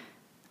angry.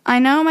 I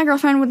know my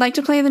girlfriend would like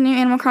to play the new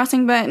Animal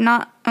Crossing but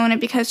not own it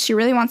because she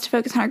really wants to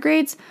focus on her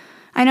grades.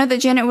 I know that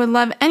Janet would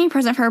love any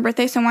present for her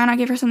birthday, so why not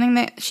give her something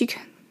that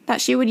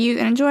she would use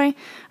and enjoy?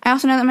 I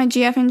also know that my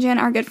GF and Jen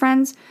are good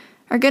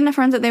enough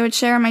friends that they would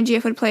share, and my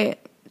GF would play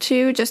it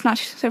too, just not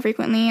so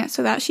frequently,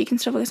 so that she can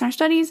still focus on her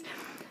studies.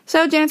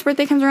 So Janet's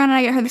birthday comes around and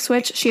I get her the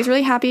Switch. She's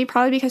really happy,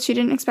 probably because she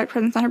didn't expect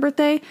presents on her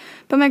birthday,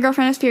 but my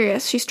girlfriend is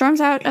furious. She storms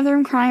out of the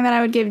room crying that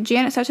I would give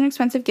Janet such an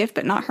expensive gift,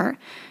 but not her.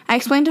 I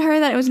explained to her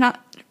that it was not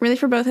really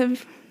for both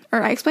of,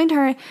 or I explained to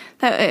her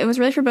that it was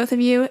really for both of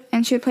you,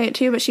 and she would play it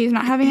too, but she's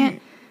not having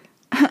it.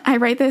 I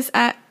write this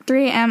at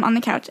 3 a.m. on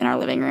the couch in our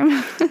living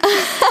room.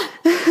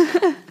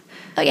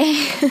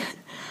 Okay.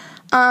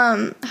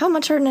 How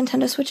much are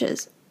Nintendo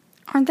Switches?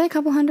 Aren't they a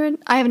couple hundred?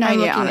 I have no I'm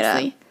idea, looking it up.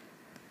 honestly.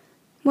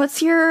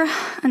 What's your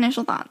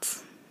initial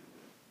thoughts?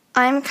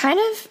 I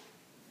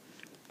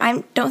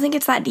don't think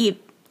it's that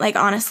deep. Like,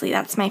 honestly,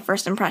 that's my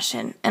first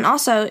impression. And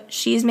also,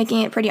 she's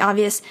making it pretty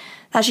obvious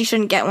that she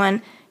shouldn't get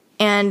one.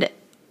 And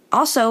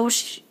also,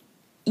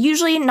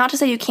 usually, not to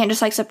say you can't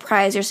just, like,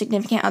 surprise your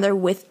significant other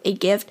with a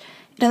gift,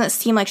 it doesn't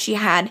seem like she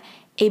had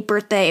a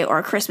birthday or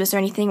a Christmas or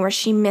anything where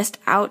she missed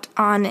out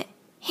on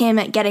him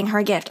getting her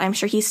a gift. I'm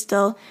sure he's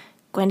still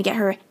going to get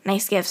her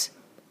nice gifts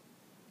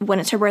when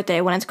it's her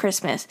birthday, when it's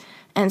Christmas.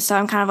 And so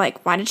I'm kind of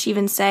like, why did she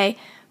even say,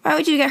 why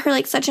would you get her,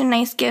 like, such a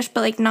nice gift,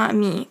 but, like, not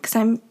me? Because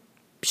I'm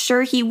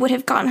sure he would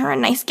have gotten her a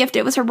nice gift.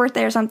 It was her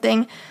birthday or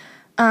something.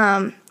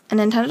 A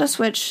Nintendo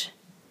Switch,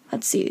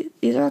 let's see,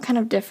 these are all kind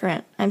of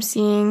different. I'm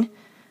seeing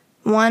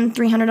one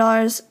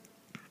 $300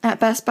 at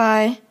Best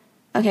Buy.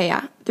 Okay,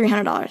 yeah,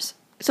 $300.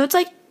 So it's,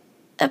 like,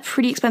 a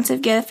pretty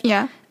expensive gift.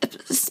 Yeah.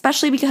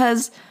 Especially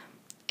because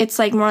it's,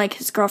 like, more like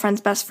his girlfriend's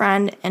best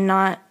friend and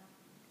not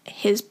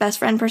his best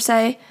friend per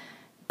se.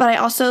 But I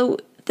also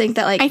think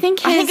that, like, I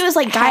think it was,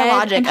 like, guy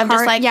logic of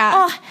just, like,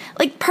 oh,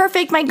 like,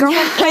 perfect, my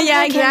girlfriend.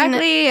 Yeah,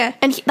 exactly.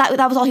 And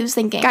that was all he was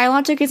thinking. Guy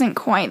logic isn't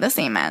quite the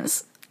same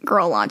as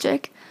girl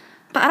logic.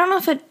 But I don't know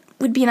if it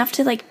would be enough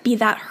to, like, be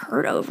that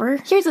hurt over.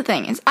 Here's the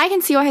thing, is I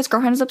can see why his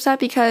girlfriend is upset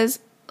because,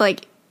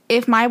 like,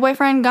 if my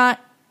boyfriend got,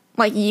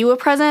 like, you a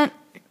present,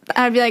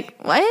 I'd be like,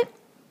 what?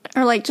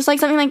 Or, like, just, like,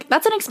 something like,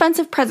 that's an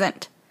expensive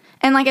present.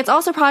 And, like, it's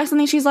also probably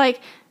something she's like,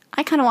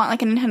 I kind of want,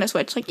 like, a Nintendo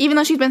Switch. Like, even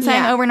though she's been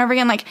saying over and over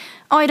again, like,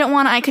 oh, I don't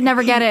want it, I could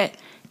never get it,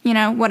 you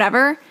know,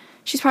 whatever.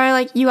 She's probably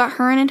like, you got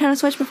her a Nintendo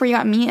Switch before you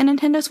got me a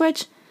Nintendo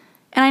Switch.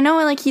 And I know,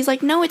 like, he's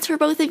like, no, it's for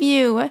both of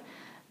you.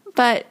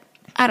 But,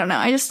 I don't know.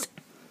 I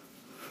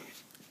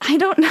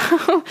don't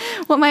know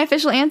what my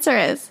official answer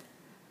is.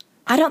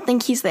 I don't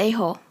think he's the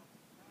a-hole.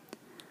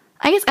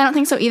 I guess I don't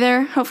think so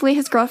either. Hopefully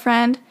his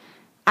girlfriend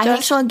I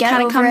think she'll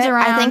get over comes it.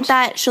 around. I think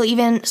that she'll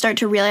even start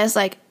to realize,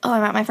 like, oh,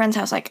 I'm at my friend's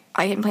house, like,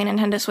 I can play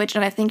Nintendo Switch,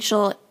 and I think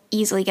she'll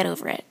easily get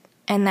over it.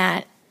 And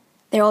that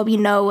there will be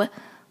no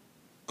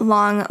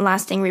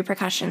long-lasting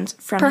repercussions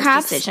from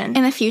Perhaps his decision.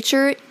 In the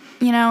future,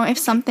 you know, if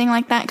something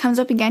like that comes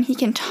up again, he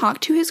can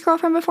talk to his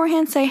girlfriend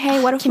beforehand, say,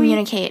 hey, what if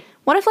communicate.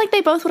 What if, like,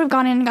 they both would have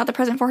gone in and got the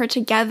present for her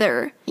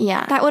together?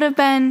 Yeah. That would have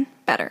been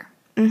better.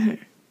 Mm-hmm. They could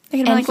have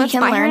been And like, let's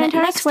buy her a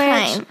Nintendo next Switch,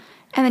 time.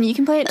 and then you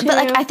can play it too. But,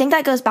 like, I think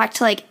that goes back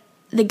to, like,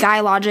 the guy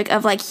logic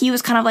of, like, he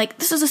was kind of like,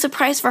 this is a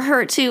surprise for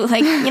her, too.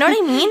 Like, you know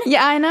what I mean?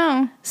 Yeah, I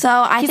know. So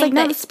I He's think like,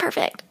 no, that, this is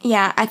perfect.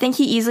 Yeah, I think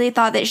he easily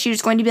thought that she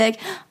was going to be like,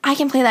 I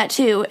can play that,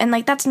 too. And,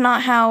 like, that's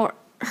not how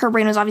her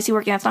brain was obviously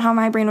working. That's not how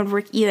my brain would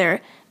work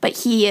either. But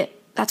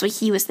that's what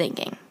he was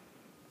thinking.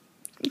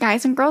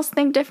 Guys and girls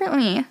think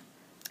differently.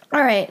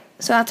 All right,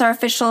 so that's our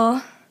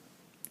official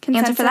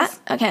answer for that?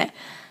 Okay.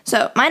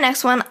 So my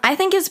next one, I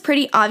think is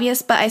pretty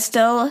obvious, but I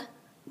still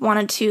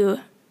wanted to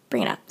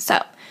bring it up.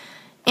 So,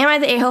 am I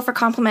the a-hole for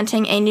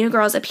complimenting a new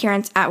girl's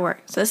appearance at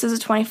work? So this is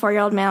a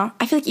 24-year-old male.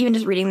 I feel like even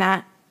just reading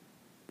that,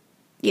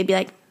 you'd be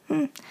like,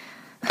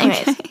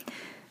 Anyways. Okay.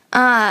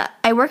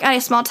 I work at a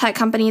small tech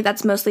company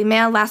that's mostly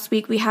male. Last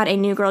week we had a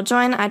new girl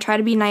join. I try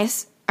to be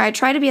as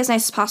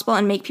nice as possible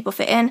and make people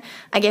fit in.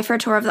 I gave her a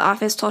tour of the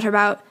office, told her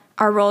about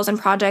our roles and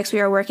projects we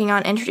are working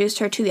on, introduced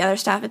her to the other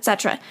staff,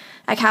 etc.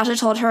 I casually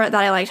told her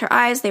that I liked her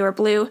eyes. They were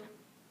blue.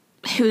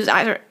 Whose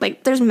eyes are,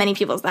 like, there's many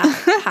people that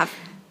have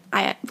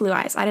blue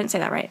eyes. I didn't say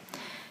that right.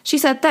 She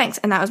said thanks,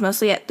 and that was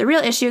mostly it. The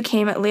real issue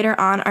came later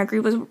on. Our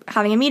group was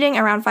having a meeting,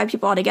 around 5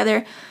 people all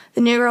together.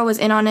 The new girl was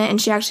in on it,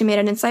 and she actually made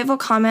an insightful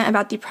comment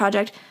about the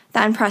project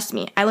that impressed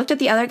me. I looked at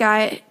the other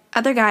guys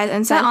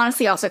and said... That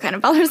honestly also kind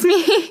of bothers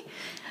me.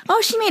 Oh,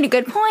 she made a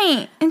good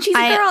point. And she's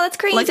a girl. That's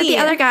crazy. I looked at the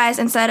other guys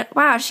and said,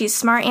 wow, she's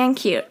smart and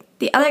cute.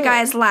 The other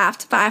guys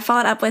laughed, but I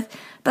followed up with,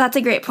 but that's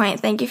a great point.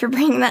 Thank you for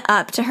bringing that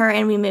up to her,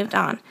 and we moved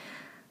on.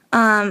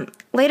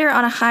 Later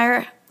on, a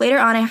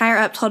higher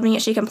up told me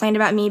she complained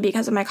about me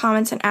because of my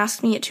comments and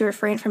asked me to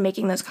refrain from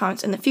making those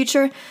comments in the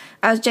future.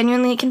 I was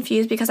genuinely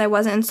confused because I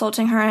wasn't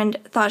insulting her and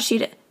thought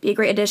she'd be a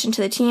great addition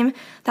to the team.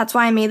 That's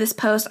why I made this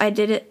post. I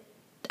did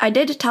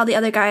tell the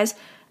other guys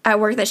at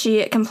work that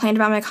she complained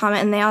about my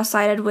comment, and they all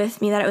sided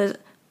with me that it was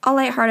all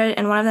lighthearted,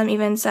 and one of them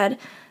even said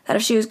that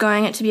if she was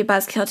going to be a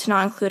buzzkill to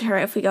not include her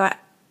if we go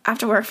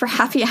after work for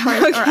happy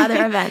hours or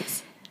other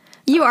events.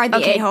 You are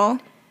the a-hole.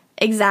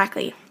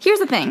 Exactly. Here's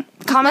the thing.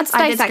 Comments,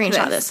 I did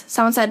screenshot this.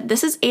 Someone said,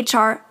 this is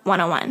HR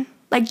 101.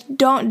 Like,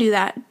 don't do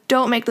that.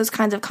 Don't make those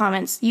kinds of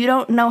comments. You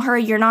don't know her.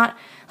 You're not,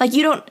 like,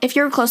 if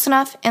you're close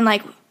enough and,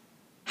 like,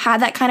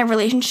 had that kind of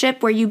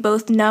relationship where you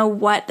both know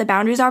what the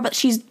boundaries are, but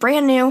she's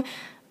brand new.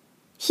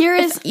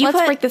 Let's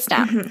break this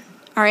down.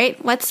 Mm-hmm. All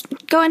right, let's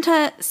go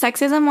into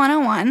Sexism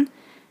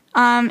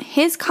 101.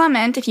 His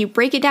comment, if you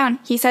break it down,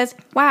 he says,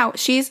 wow,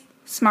 she's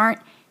smart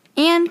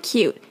and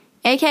cute.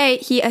 AKA,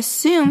 he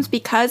assumes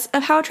because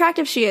of how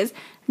attractive she is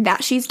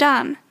that she's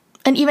dumb.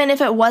 And even if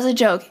it was a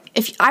joke,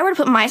 if I were to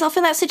put myself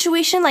in that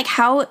situation, like,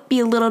 how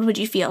belittled would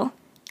you feel?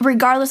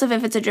 Regardless of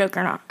if it's a joke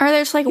or not. Or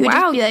they're just like, You would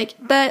wow, just be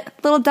like, the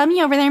little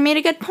dummy over there made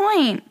a good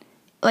point.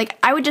 like,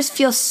 I would just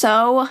feel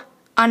so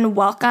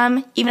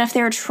unwelcome, even if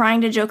they were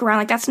trying to joke around.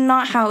 Like, that's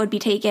not how it would be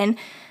taken,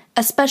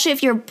 especially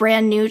if you're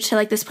brand new to,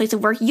 like, this place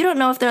of work. You don't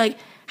know if they're, like,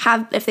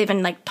 if they've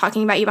been, like,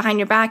 talking about you behind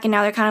your back, and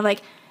now they're kind of,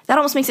 like, that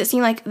almost makes it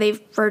seem like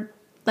were,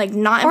 like,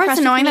 not Or impressed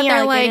it's annoying with that me,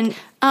 they're or, like, like,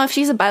 oh, if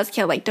she's a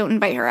buzzkill, like, don't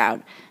invite her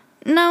out.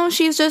 No,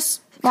 she's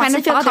just wants kind to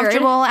of feel bothered.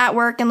 comfortable at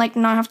work and, like,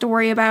 not have to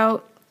worry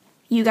about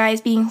you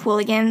guys being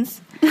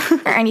hooligans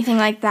or anything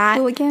like that.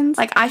 Hooligans?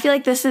 Like, I feel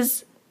like this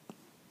is...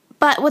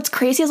 But what's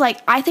crazy is, like,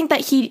 I think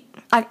that he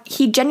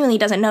genuinely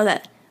doesn't know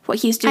that what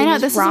he's doing I know,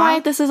 is this wrong. is why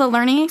this is a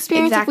learning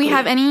experience. Exactly. If we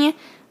have any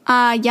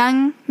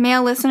young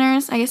male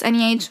listeners, I guess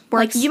any age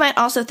works. Like, you might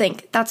also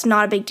think that's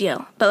not a big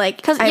deal. But, like,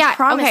 Because, I yeah,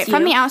 promise okay, you...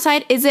 from the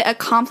outside, is it a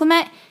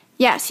compliment?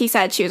 Yes, he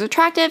said she was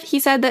attractive. He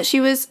said that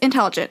she was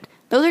intelligent.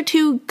 Those are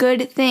two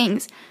good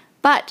things.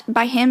 But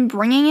by him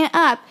bringing it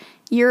up,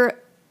 you're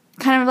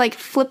kind of, like,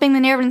 flipping the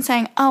narrative and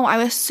saying, oh,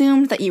 I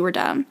assumed that you were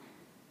dumb.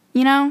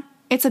 You know?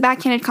 It's a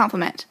backhanded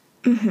compliment.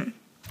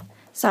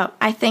 So,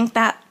 I think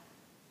that...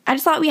 I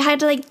just thought we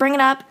had to, like, bring it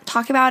up,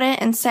 talk about it,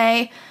 and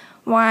say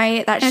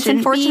why that And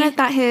shouldn't it's unfortunate be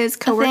that his a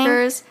thing.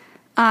 coworkers,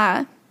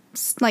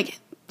 like,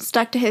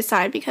 stuck to his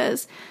side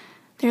because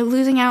they're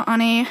losing out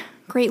on a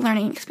great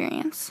learning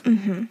experience.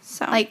 Mm-hmm.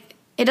 So, Like,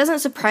 it doesn't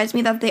surprise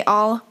me that they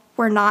all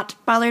were not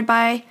bothered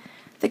by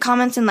the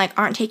comments and, like,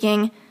 aren't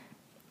taking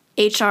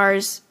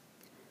HR's,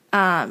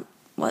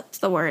 what's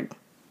the word?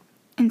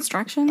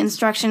 instructions.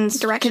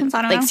 Directions,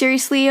 I don't like, know.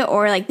 seriously,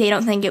 or, like, they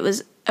don't think it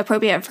was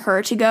appropriate for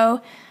her to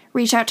go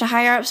reach out to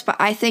higher-ups, but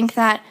I think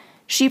that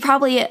she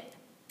probably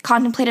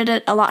contemplated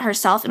it a lot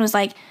herself and was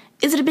like,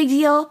 is it a big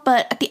deal?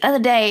 But at the end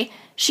of the day,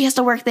 she has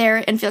to work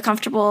there and feel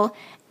comfortable,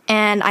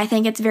 and I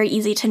think it's very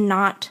easy to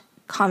not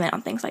comment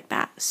on things like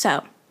that.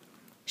 So,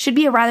 should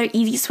be a rather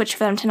easy switch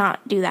for them to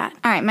not do that.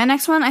 All right, my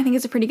next one I think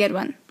is a pretty good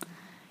one.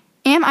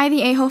 Am I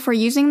the a-hole for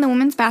using the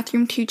women's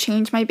bathroom to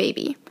change my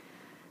baby?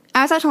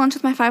 I was out to lunch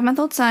with my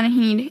 5-month-old son, and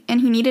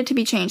he needed to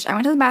be changed. I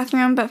went to the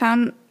bathroom, but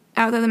found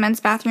out that the men's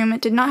bathroom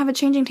did not have a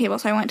changing table,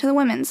 so I went to the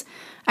women's.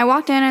 I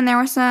walked in, and there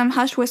were some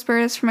hushed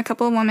whispers from a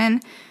couple of women.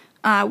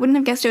 Wouldn't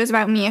have guessed it was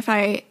about me if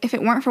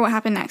it weren't for what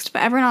happened next,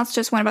 but everyone else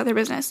just went about their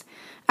business.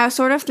 I was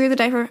sorting through the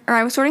diaper.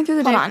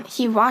 Hold on,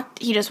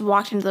 he just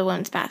walked into the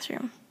women's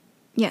bathroom.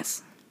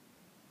 Yes.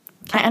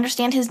 I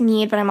understand his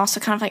need, but I'm also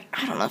kind of like,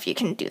 I don't know if you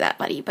can do that,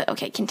 buddy, but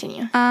okay,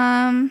 continue.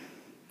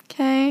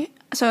 Okay.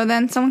 So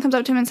then someone comes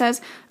up to him and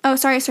says, oh,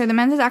 sorry, sir, the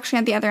men's is actually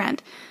at the other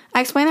end.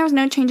 I explained there was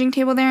no changing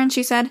table there, and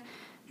she said,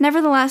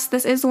 nevertheless,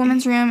 this is the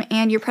women's room,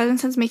 and your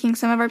presence is making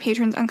some of our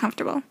patrons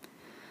uncomfortable.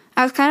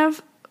 I was kind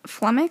of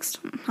flummoxed,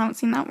 I haven't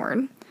seen that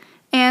word,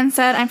 and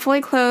said, I'm fully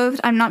clothed,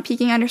 I'm not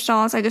peeking under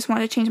stalls, I just want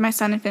to change my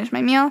son and finish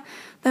my meal.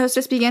 The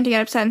hostess began to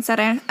get upset and said,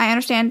 I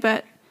understand,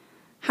 but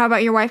how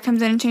about your wife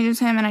comes in and changes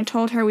him? And I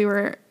told her we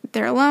were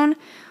there alone.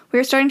 We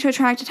were starting to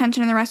attract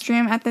attention in the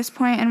restroom at this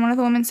point, and one of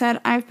the women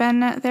said, I've been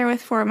there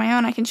with 4 of my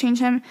own, I can change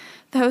him.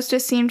 The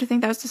hostess seemed to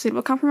think that was a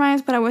suitable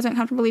compromise, but I wasn't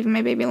comfortable leaving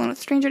my baby alone with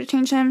a stranger to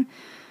change him.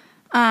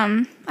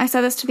 I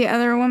said this to the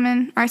other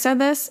woman, or I said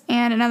this,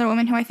 and another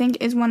woman who I think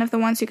is one of the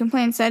ones who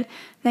complained said,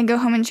 then go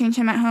home and change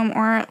him at home,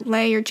 or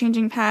lay your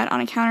changing pad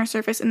on a counter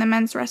surface in the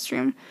men's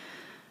restroom.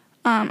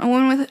 A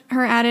woman with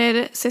her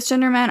added,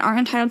 cisgender men are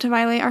entitled to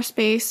violate our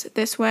space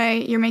this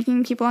way. You're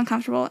making people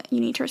uncomfortable. You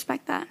need to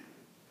respect that.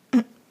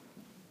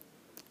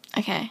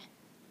 Okay.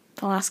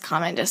 The last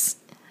comment just,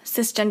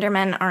 cisgender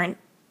men aren't,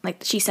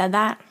 like, she said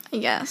that? I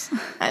guess.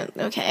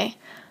 Okay.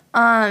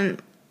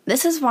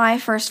 This is why,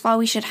 first of all,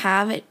 we should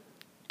have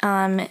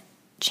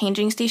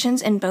changing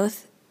stations in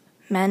both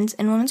men's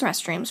and women's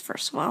restrooms,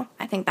 first of all.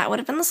 I think that would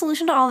have been the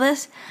solution to all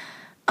this.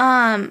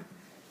 I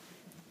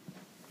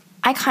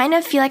kind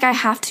of feel like I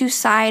have to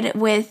side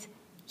with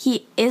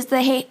he is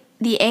the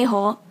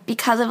a-hole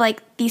because of,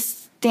 like,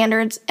 these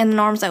standards and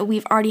norms that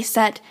we've already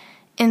set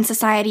in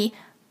society.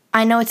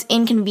 I know it's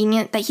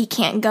inconvenient that he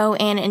can't go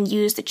in and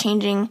use the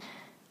changing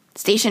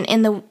station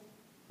in the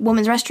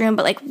women's restroom,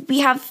 but, like,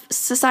 we have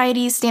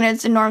society's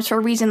standards and norms for a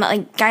reason that,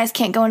 like, guys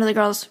can't go into the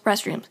girls'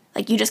 restrooms.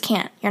 Like, you just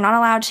can't. You're not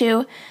allowed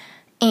to.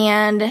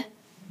 And,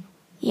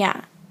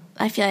 yeah,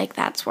 I feel like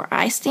that's where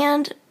I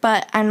stand,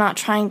 but I'm not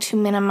trying to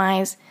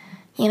minimize,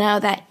 you know,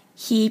 that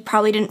he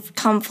probably didn't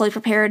come fully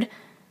prepared.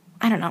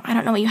 I don't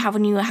know what you have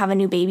when you have a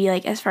new baby,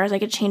 like, as far as,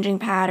 like, a changing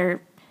pad or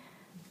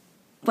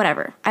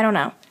whatever. I don't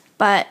know.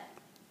 But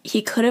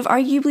he could have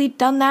arguably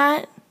done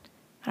that.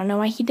 I don't know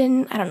why he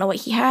didn't. I don't know what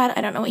he had.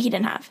 I don't know what he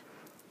didn't have.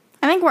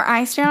 I think where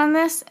I stand on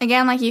this,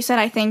 again, like you said,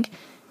 I think,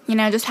 you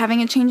know, just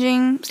having a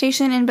changing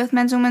station in both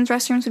men's and women's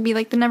restrooms would be,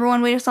 like, the number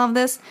one way to solve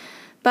this.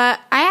 But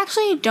I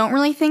actually don't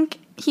really think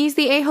he's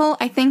the a-hole.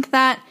 I think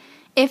that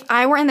if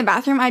I were in the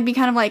bathroom, I'd be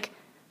kind of like,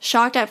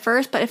 shocked at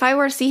first, but if I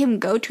were to see him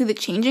go to the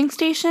changing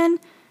station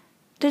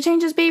to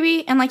change his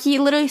baby, and, like, he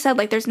literally said,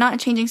 like, there's not a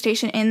changing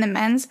station in the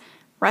men's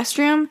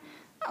restroom,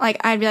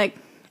 like, I'd be like,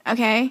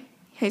 okay,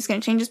 he's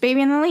gonna change his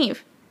baby and then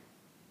leave.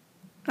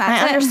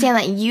 I understand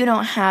that you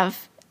don't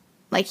have,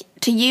 like,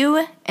 to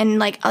you and,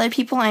 like, other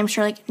people, I'm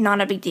sure, like,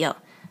 not a big deal.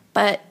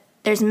 But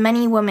there's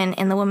many women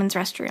in the women's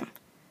restroom.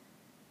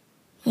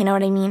 You know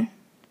what I mean?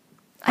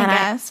 I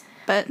guess,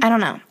 but I don't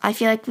know. I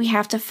feel like we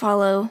have to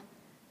follow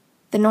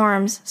the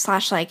norms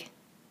 / like,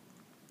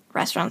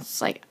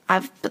 restaurants. Like,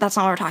 but that's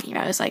not what we're talking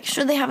about. It's like,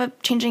 should they have a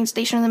changing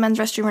station in the men's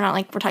restroom or not?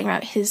 Like, we're talking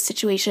about his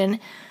situation.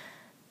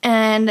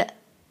 And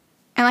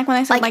like, when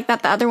they said, like,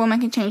 that the other woman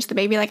can change the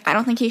baby, like, I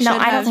don't think he should have.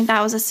 No, I don't think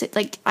that was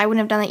like, I wouldn't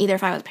have done that either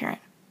if I was a parent.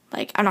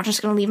 Like, I'm not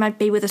just going to leave my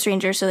baby with a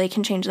stranger so they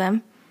can change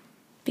them.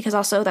 Because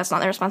also, that's not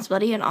their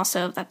responsibility, and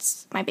also,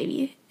 that's my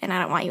baby, and I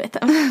don't want you with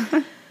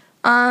them.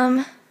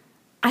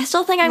 I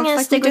still think I'm going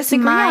to stick with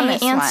my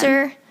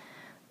answer.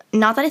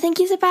 Not that I think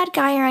he's a bad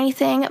guy or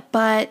anything,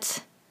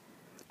 but...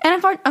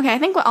 And I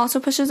think what also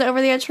pushes it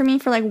over the edge for me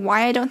for, like,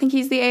 why I don't think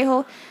he's the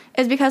a-hole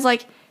is because,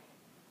 like,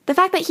 the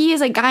fact that he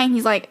is a guy and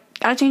he's, like,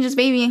 gotta change his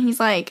baby, and he's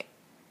like,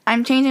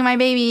 I'm changing my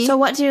baby.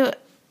 So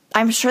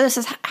I'm sure this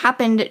has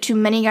happened to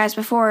many guys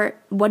before.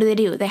 What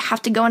do? They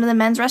have to go into the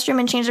men's restroom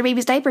and change their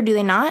baby's diaper, do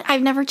they not?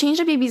 I've never changed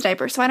a baby's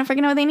diaper, so I don't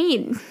freaking know what they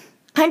need.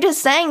 I'm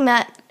just saying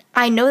that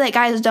I know that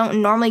guys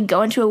don't normally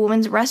go into a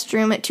woman's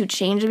restroom to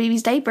change a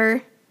baby's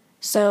diaper.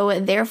 So,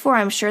 therefore,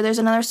 I'm sure there's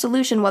another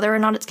solution, whether or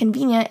not it's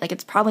convenient. Like,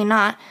 it's probably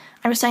not.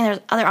 I'm just saying there's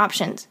other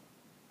options.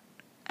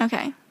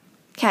 Okay.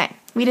 Okay,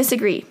 we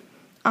disagree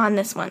on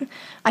this one.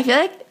 I feel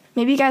like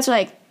maybe you guys are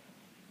like,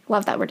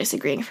 love that we're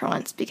disagreeing for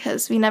once,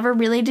 because we never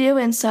really do.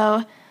 And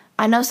so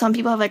I know some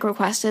people have, like,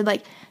 requested,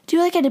 like, do,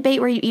 like, a debate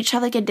where you each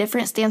have, like, a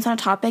different stance on a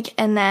topic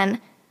and then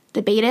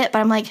debate it. But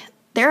I'm like,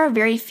 there are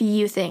very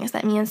few things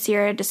that me and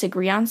Sierra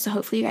disagree on, so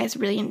hopefully you guys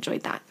really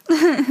enjoyed that.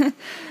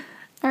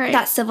 All right.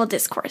 That civil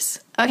discourse.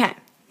 Okay,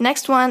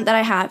 next one that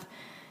I have.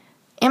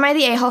 Am I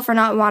the a-hole for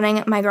not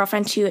wanting my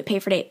girlfriend to pay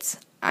for dates?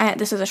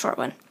 This is a short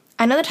one.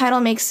 I know the title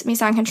makes me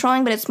sound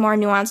controlling, but it's more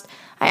nuanced.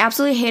 I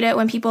absolutely hate it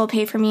when people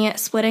pay for me.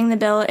 Splitting the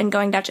bill and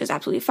going Dutch is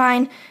absolutely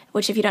fine,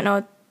 which if you don't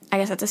know, I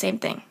guess that's the same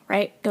thing,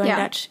 right? Going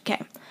Dutch.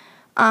 Okay.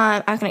 I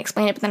was going to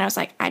explain it, but then I was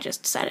like, I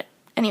just said it.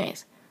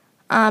 Anyways.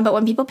 But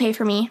when people pay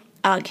for me,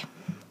 ugh.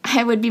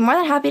 I would be more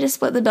than happy to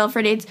split the bill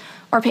for dates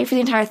or pay for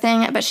the entire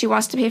thing, but she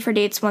wants to pay for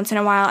dates once in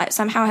a while. It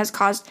somehow has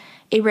caused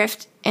a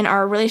rift in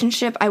our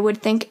relationship. I would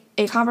think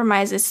a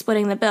compromise is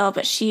splitting the bill,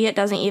 but she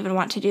doesn't even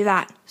want to do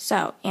that.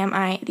 So, am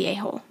I the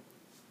a-hole?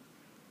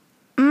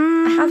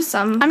 I have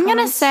some I'm going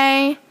to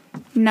say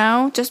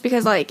no, just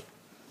because, like,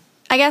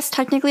 I guess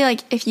technically,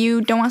 like, if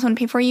you don't want someone to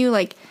pay for you,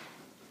 like,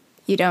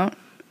 you don't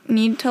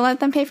need to let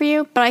them pay for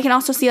you. But I can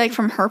also see, like,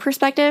 from her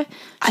perspective,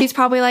 she's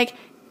probably like,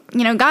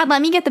 you know, God,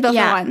 let me get the bill for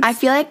once. I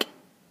feel like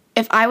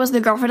if I was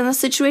the girlfriend in this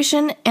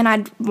situation and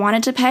I'd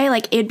wanted to pay,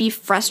 like, it'd be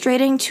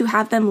frustrating to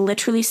have them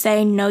literally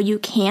say, no, you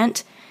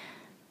can't,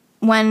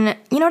 when,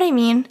 you know what I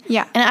mean?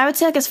 Yeah. And I would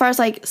say, like, as far as,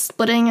 like,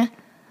 splitting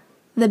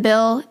the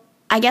bill,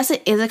 I guess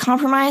it is a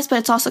compromise, but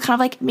it's also kind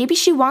of, like, maybe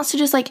she wants to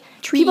just, like,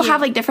 people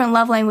have, like, different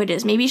love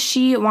languages. Maybe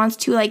she wants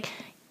to, like,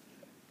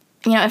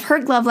 you know, if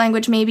her love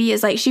language maybe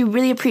is, like, she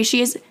really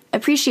appreciates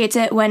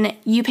it when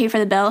you pay for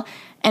the bill,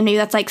 and maybe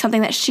that's, like,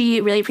 something that she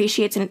really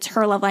appreciates, and it's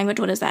her love language.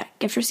 What is that?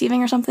 Gift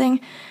receiving or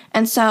something?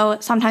 And so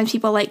sometimes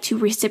people like to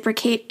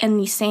reciprocate in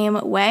the same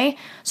way.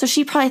 So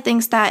she probably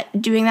thinks that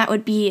doing that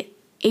would be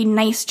a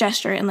nice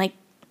gesture, and, like,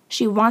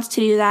 she wants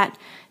to do that.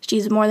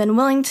 She's more than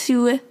willing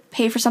to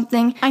pay for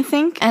something, I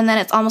think. And then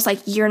it's almost like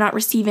you're not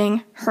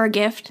receiving her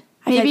gift.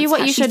 Maybe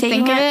what you should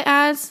think of it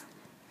as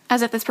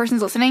if this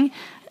person's listening,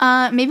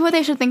 maybe what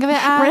they should think of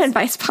it as... We're an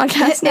advice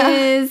podcast now.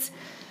 ...is...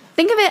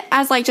 Think of it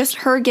as, like, just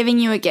her giving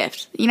you a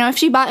gift. You know, if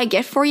she bought a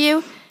gift for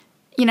you,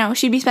 you know,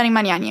 she'd be spending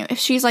money on you. If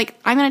she's like,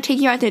 I'm going to take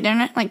you out to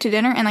dinner,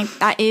 and, like,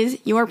 that is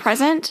your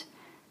present,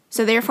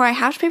 so therefore I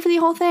have to pay for the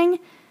whole thing,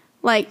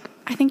 like,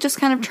 I think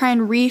just kind of try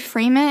and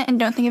reframe it and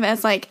don't think of it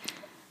as, like,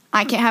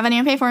 I can't have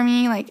anyone pay for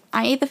me. Like,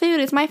 I ate the food.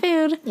 It's my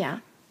food. Yeah.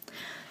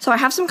 So I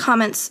have some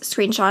comments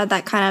screenshotted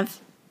that kind of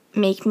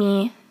make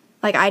me,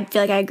 like, I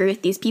feel like I agree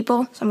with these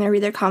people, so I'm going to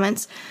read their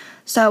comments.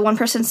 So one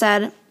person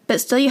said... But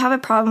still you have a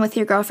problem with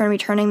your girlfriend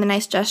returning the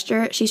nice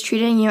gesture. She's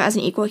treating you as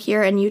an equal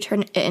here, and you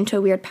turn it into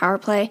a weird power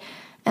play.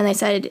 And they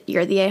said,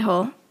 you're the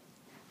a-hole.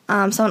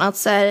 Someone else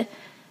said,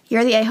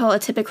 you're the a-hole,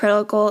 it's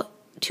hypocritical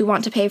to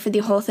want to pay for the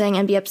whole thing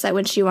and be upset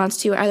when she wants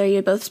to. Either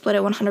you both split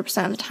it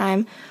 100% of the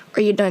time,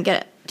 or you don't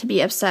get to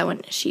be upset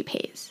when she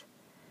pays.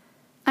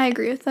 I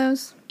agree with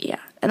those. Yeah.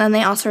 And then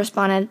they also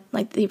responded,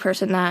 like, the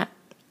person that...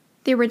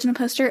 The original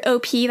poster,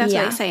 OP, that's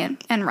what they say in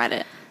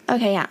Reddit.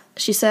 Okay, yeah.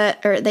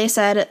 They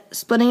said,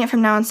 splitting it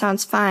from now on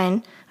sounds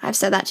fine. I've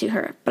said that to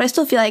her. But I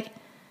still feel like,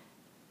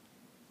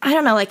 I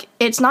don't know, like,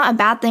 it's not a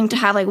bad thing to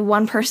have, like,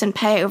 one person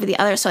pay over the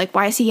other. So, like,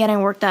 why is he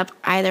getting worked up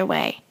either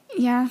way?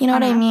 Yeah. You know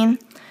what I mean?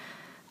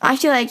 I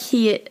feel like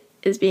he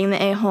is being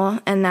the a-hole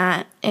and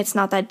that it's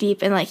not that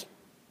deep. And, like,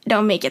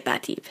 don't make it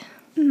that deep.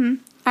 Mm-hmm.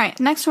 All right,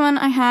 next one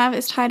I have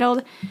is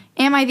titled,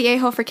 Am I the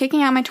a-hole for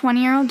kicking out my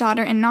 20-year-old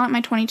daughter and not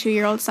my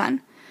 22-year-old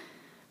son?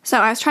 So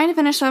I was trying to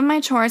finish some of my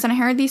chores and I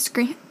heard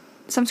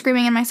some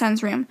screaming in my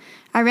son's room.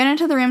 I ran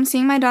into the room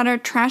seeing my daughter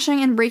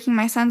trashing and breaking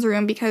my son's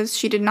room because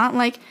she did not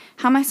like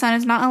how my son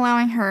is not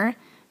allowing her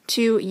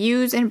to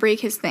use and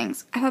break his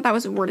things. I thought that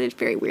was worded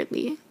very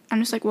weirdly. I'm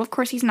just like, well, of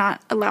course he's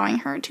not allowing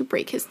her to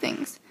break his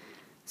things.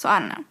 So I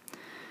don't know.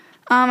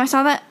 I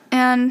saw that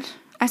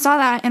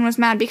and was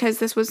mad because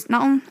this was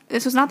not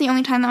the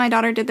only time that my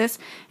daughter did this,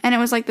 and it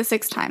was like the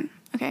 6th time.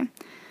 Okay.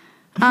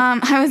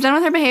 I was done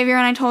with her behavior,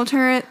 and I told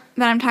her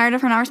that I'm tired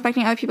of her not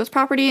respecting other people's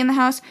property in the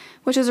house,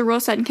 which is a rule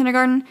set in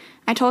kindergarten.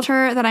 I told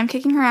her that I'm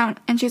kicking her out,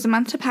 and she has a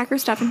month to pack her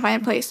stuff and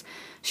find a place.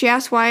 She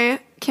asked why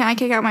can't I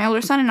kick out my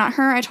older son and not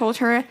her. I told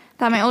her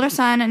that my older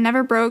son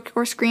never broke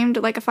or screamed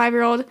like a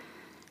 5-year-old,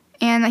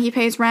 and that he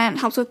pays rent,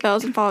 helps with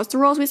bills, and follows the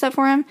rules we set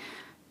for him.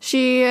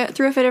 She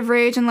threw a fit of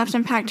rage and left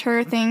and packed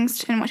her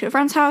things and went to a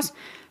friend's house.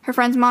 Her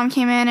friend's mom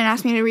came in and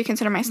asked me to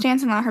reconsider my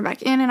stance and allow her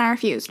back in, and I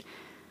refused.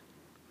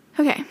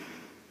 Okay.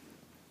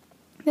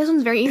 This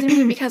one's very easy to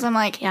me because I'm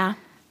like, Yeah.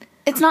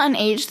 It's not an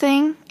age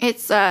thing.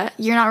 It's,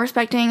 you're not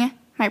respecting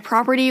my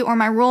property or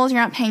my rules.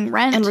 You're not paying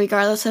rent. And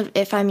regardless of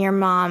if I'm your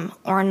mom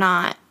or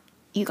not,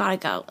 you gotta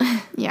go.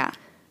 Yeah.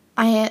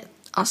 I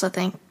also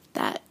think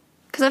that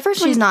Because at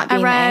first she's not being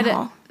I read an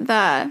a-hole.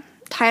 the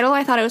title,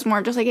 I thought it was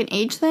more just like an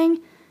age thing.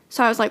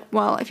 So I was like,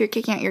 well, if you're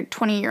kicking out your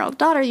 20-year-old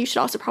daughter, you should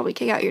also probably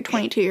kick out your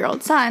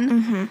 22-year-old son.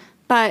 Mm-hmm.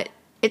 But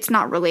it's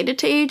not related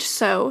to age,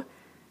 so...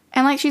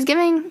 And, like, she's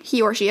giving...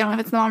 He or she, I don't know if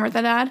it's the mom or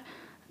the dad.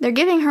 They're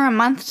giving her a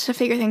month to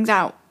figure things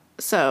out.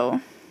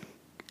 So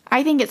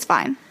I think it's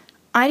fine.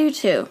 I do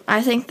too.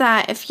 I think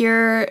that if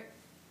you're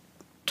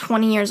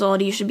 20 years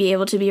old, you should be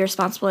able to be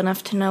responsible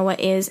enough to know what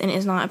is and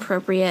is not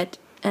appropriate.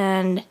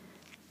 And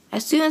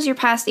as soon as you're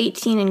past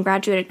 18 and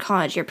graduated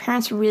college, your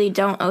parents really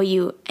don't owe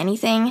you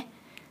anything.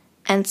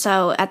 And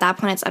so at that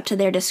point, it's up to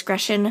their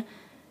discretion,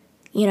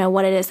 you know,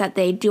 what it is that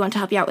they do want to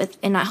help you out with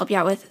and not help you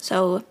out with.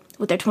 So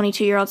with their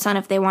 22-year-old son,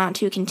 if they want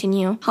to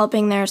continue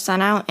helping their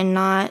son out and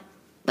not,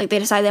 like they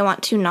decide they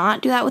want to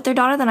not do that with their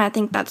daughter, then I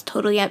think that's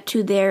totally up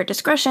to their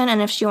discretion.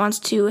 And if she wants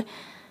to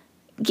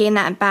gain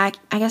that back,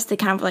 I guess they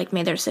kind of like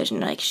made their decision,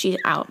 like she's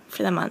out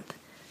for the month,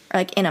 or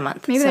like in a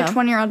month. Maybe their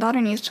 20-year-old daughter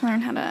needs to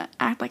learn how to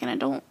act like an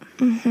adult.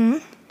 Mm-hmm.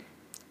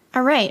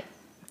 All right.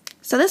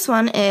 So this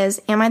one is,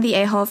 am I the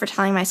a-hole for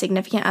telling my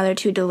significant other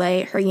to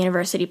delay her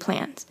university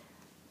plans?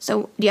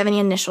 So do you have any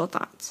initial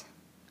thoughts?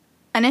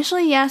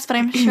 Initially, yes, but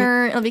I'm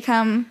sure it'll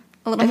become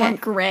a little more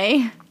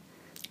gray.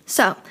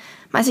 So,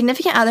 my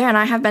significant other and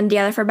I have been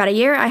together for about a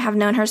year. I have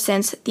known her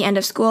since the end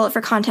of school. For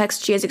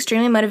context, she is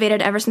extremely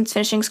motivated ever since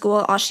finishing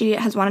school. All she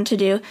has wanted to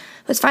do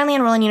was finally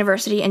enroll in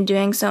university, and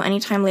doing so any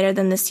time later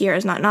than this year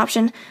is not an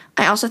option.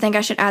 I also think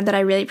I should add that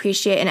I really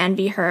appreciate and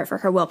envy her for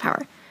her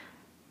willpower.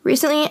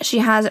 Recently, she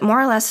has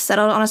more or less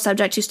settled on a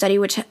subject to study,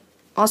 which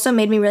also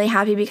made me really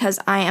happy because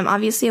I am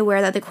obviously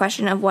aware that the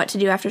question of what to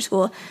do after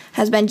school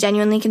has been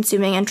genuinely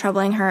consuming and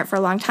troubling her for a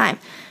long time.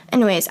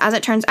 Anyways, as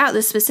it turns out,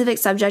 this specific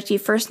subject, you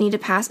first need to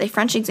pass a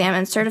French exam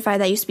and certify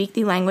that you speak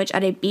the language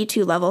at a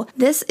B2 level.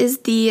 This is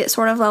the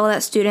sort of level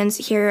that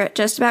students here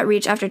just about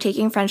reach after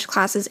taking French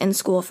classes in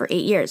school for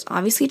 8 years.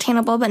 Obviously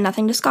attainable, but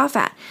nothing to scoff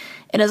at.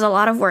 It is a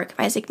lot of work.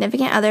 My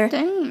significant other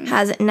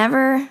has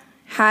never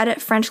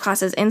had French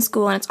classes in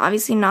school, and it's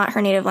obviously not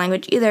her native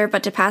language either,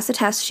 but to pass the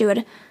test, she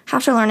would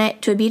have to learn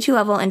it to a B2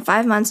 level in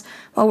 5 months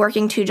while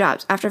working 2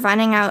 jobs. After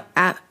finding out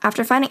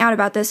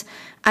about this,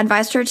 I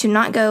advised her to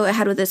not go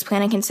ahead with this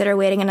plan and consider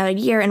waiting another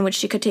year in which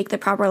she could take a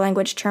proper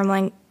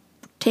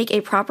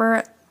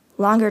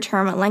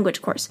longer-term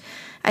language course.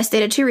 I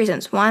stated 2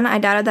 reasons. 1, I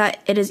doubted that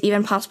it is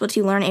even possible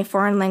to learn a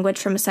foreign language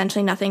from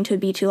essentially nothing to a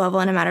B2 level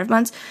in a matter of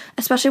months,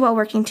 especially while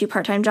working 2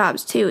 part-time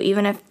jobs. 2,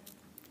 even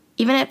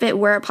if it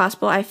were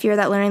possible, I fear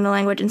that learning the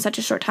language in such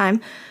a short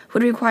time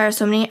would require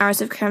so many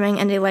hours of cramming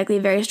and a likely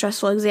very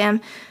stressful exam,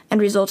 and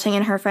resulting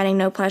in her finding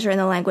no pleasure in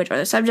the language or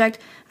the subject.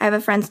 I have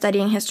a friend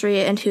studying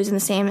history and who's in the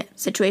same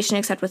situation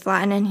except with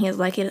Latin, and he is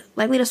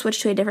likely to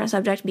switch to a different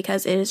subject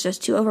because it is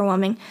just too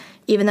overwhelming,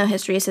 even though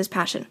history is his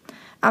passion.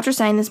 After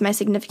saying this, my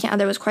significant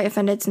other was quite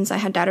offended since I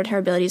had doubted her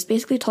abilities,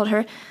 basically told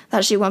her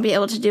that she won't be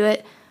able to do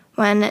it.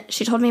 When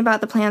she told me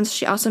about the plans,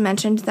 she also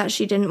mentioned that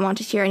she didn't want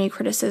to hear any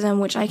criticism,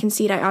 which I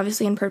concede I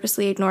obviously and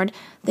purposely ignored,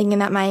 thinking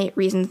that my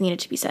reasons needed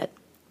to be said.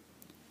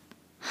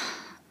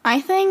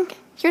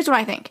 Here's what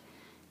I think.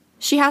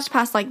 She has to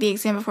pass, the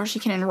exam before she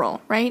can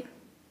enroll, right?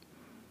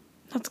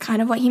 That's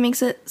kind of what he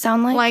makes it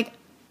sound like.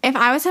 If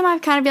I was him,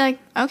 I'd kind of be like,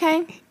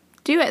 okay,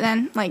 do it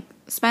then.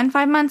 Spend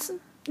 5 months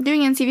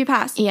doing it and see if you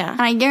pass. Yeah.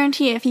 And I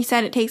guarantee if he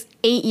said it takes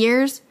 8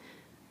 years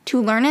to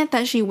learn it,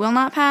 that she will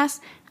not pass,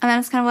 and then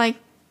it's kind of like,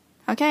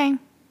 okay.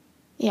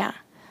 Yeah.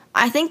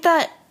 I think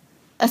that,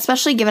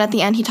 especially given at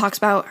the end he talks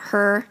about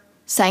her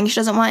saying she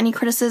doesn't want any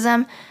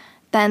criticism,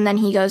 then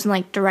he goes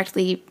and,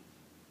 directly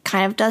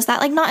kind of does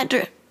that.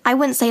 I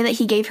wouldn't say that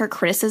he gave her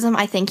criticism.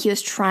 I think he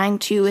was trying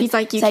to He's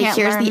like, say,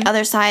 here's the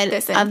other side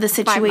of the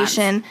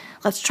situation.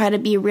 Let's try to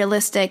be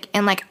realistic.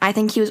 And, I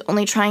think he was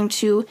only trying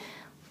to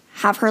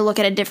have her look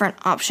at a different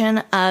option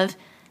of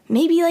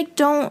maybe, like,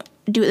 don't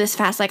do it this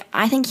fast. Like,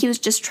 I think he was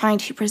just trying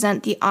to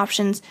present the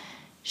options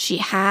she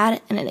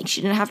had, and like,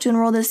 she didn't have to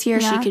enroll this year.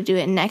 Yeah. She could do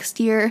it next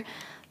year.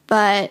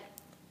 But,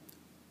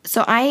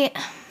 so I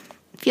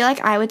feel like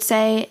I would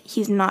say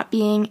he's not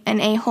being an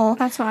a-hole.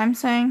 That's what I'm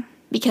saying.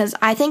 Because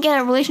I think in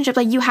a relationship,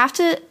 like, you have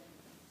to,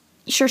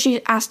 sure,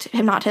 she asked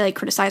him not to, like,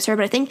 criticize her,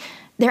 but I think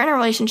they're in a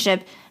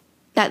relationship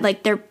that,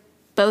 like, they're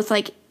both,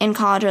 like, in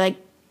college or, like,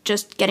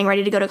 just getting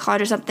ready to go to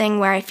college or something,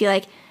 where I feel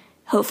like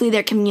hopefully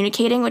they're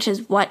communicating, which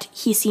is what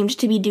he seemed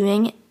to be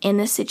doing in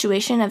this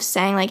situation of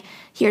saying, like,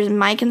 here's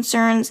my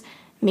concerns,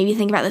 maybe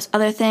think about this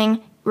other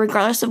thing,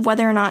 regardless of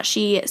whether or not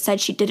she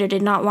said she did or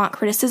did not want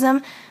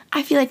criticism.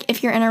 I feel like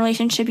if you're in a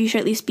relationship, you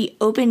should at least be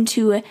open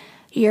to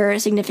your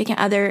significant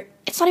other.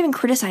 It's not even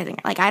criticizing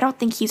her. Like, I don't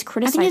think he's I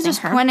criticizing think he's just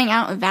her. pointing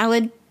out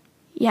valid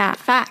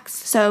facts.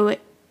 So,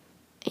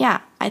 yeah,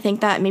 I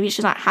think that maybe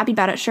she's not happy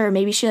about it. Sure,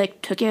 maybe she,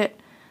 like, took it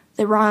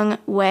the wrong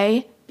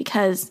way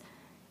because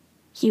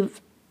he, you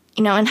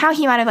know, and how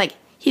he might have, like,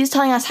 he was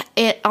telling us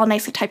it all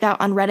nicely typed out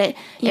on Reddit.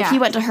 Yeah. If he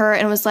went to her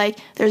and was like,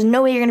 there's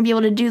no way you're going to be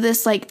able to do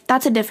this, like,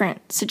 that's a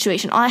different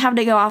situation. All I have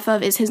to go off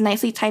of is his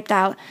nicely typed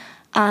out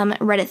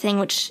Reddit thing,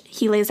 which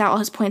he lays out all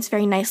his points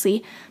very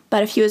nicely.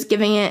 But if he was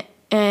giving it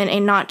in a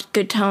not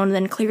good tone,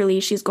 then clearly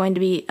she's going to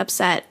be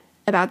upset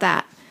about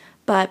that.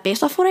 But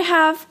based off what I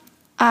have,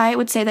 I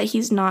would say that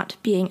he's not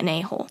being an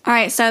a-hole. All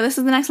right, so this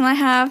is the next one I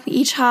have. We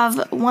each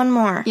have one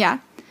more. Yeah.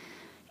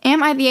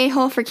 Am I the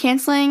a-hole for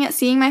canceling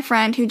seeing my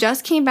friend who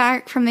just came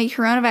back from the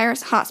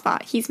coronavirus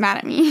hotspot? He's mad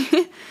at me.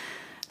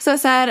 So it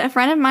said, a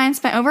friend of mine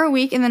spent over a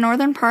week in the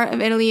northern part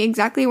of Italy,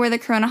 exactly where the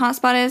corona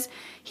hotspot is.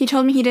 He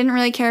told me he didn't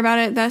really care about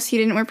it, thus he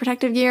didn't wear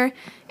protective gear.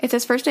 It's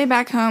his first day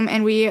back home,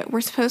 and we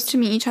were supposed to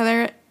meet each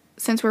other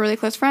since we're really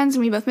close friends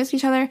and we both missed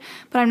each other,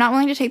 but I'm not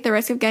willing to take the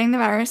risk of getting the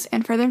virus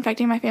and further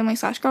infecting my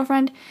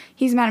family/girlfriend.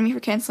 He's mad at me for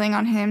canceling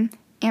on him.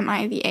 Am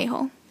I the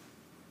a-hole?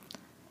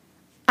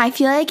 I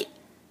feel like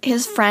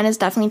his friend is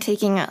definitely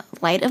taking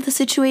light of the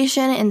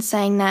situation and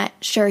saying that,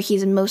 sure,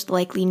 he's most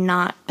likely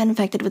not been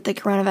infected with the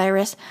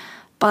coronavirus,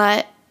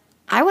 but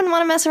I wouldn't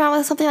want to mess around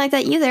with something like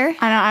that either.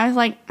 I know, I was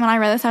like, when I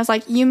read this, I was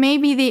like, you may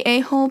be the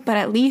a-hole, but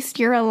at least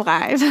you're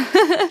alive.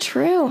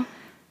 True.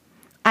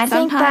 I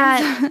think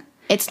that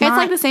it's not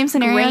like the same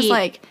scenario great. as,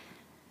 like,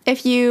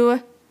 if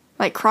you,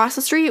 like, cross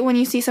the street when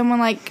you see someone,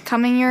 like,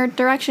 coming your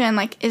direction,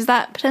 like, is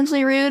that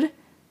potentially rude?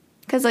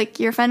 Because, like,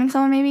 you're offending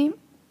someone, maybe?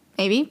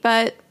 Maybe,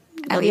 but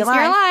at least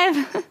you're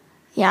alive.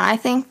 Yeah, I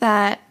think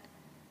that,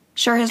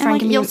 sure, his friend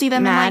like, can be you'll see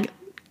them mad.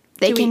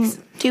 in, like, 2 weeks.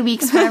 2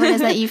 weeks, whatever it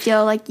is that you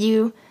feel like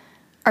you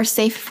are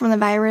safe from the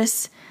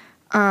virus.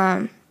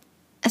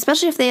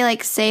 Especially if they,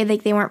 like, say,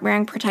 like, they weren't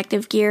wearing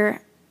protective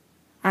gear.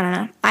 I don't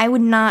know. I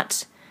would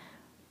not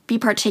be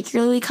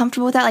particularly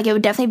comfortable with that. Like, it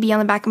would definitely be on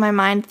the back of my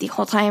mind the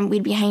whole time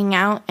we'd be hanging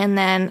out, and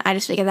then I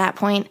just think at that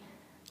point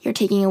you're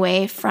taking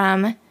away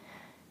from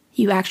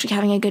you actually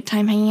having a good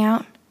time hanging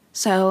out.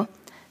 So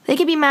they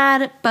could be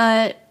mad,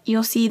 but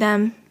you'll see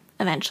them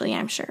eventually,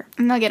 I'm sure.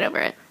 And they'll get over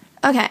it.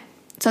 Okay,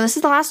 so this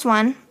is the last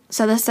one.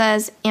 So this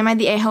says, am I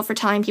the a-hole for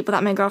telling people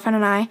that my girlfriend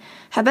and I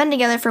have been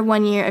together for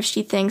 1 year if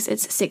she thinks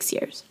it's 6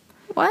 years?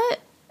 What?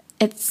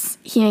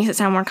 He makes it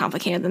sound more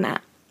complicated than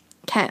that.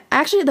 Okay,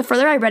 actually, the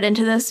further I read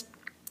into this,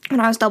 when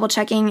I was double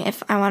checking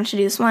if I wanted to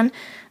do this one,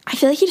 I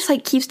feel like he just,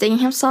 like, keeps digging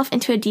himself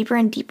into a deeper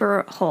and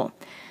deeper hole.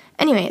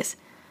 Anyways,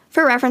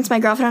 for reference, my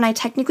girlfriend and I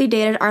technically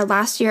dated our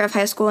last year of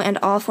high school and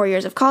all 4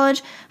 years of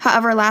college.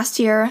 However, last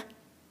year,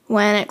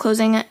 when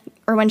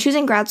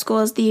choosing grad school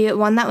as the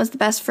one that was the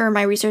best for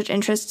my research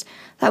interests,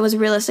 that was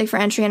realistic for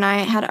entry, and I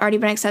had already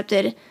been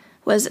accepted,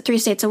 was 3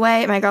 states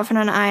away. My girlfriend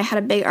and I had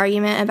a big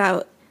argument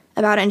about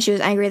it, and she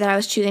was angry that I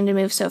was choosing to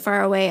move so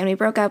far away, and we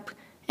broke up.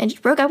 And she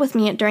broke up with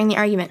me during the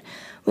argument.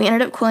 We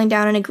ended up cooling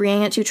down and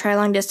agreeing to try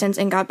long distance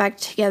and got back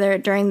together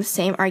during the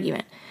same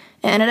argument.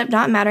 It ended up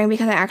not mattering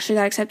because I actually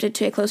got accepted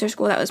to a closer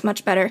school that was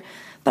much better,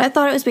 but I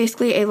thought it was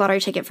basically a lottery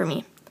ticket for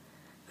me.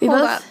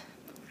 Hold up.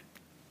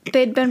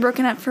 They'd been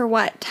broken up for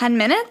what, 10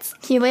 minutes?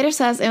 He later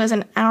says it was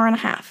an hour and a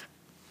half.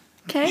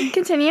 Okay,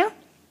 continue.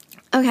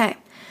 Okay.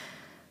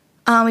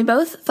 We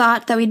both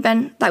thought that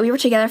we were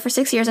together for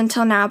 6 years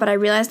until now, but I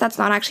realized that's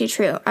not actually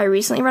true. I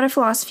recently read a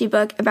philosophy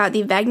book about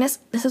the vagueness.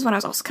 This is when I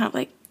was also kind of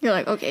like, You're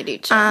like, okay,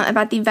 dude, chill.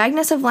 about the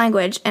vagueness of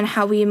language and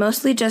how we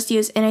mostly just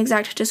use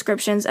inexact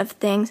descriptions of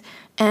things,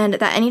 and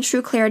that any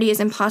true clarity is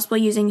impossible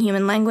using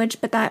human language,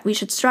 but that we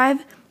should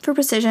strive for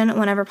precision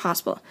whenever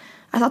possible.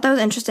 I thought that was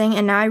interesting,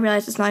 and now I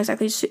realize it's not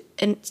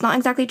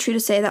exactly true to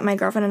say that my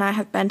girlfriend and I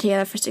have been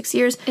together for 6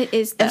 years. It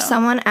is, though. If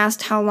someone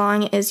asked how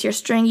long is your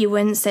string, you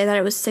wouldn't say that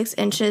it was 6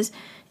 inches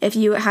if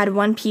you had a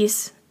 1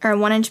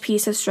 inch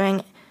piece of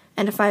string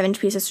and a 5 inch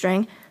piece of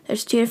string. They're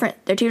two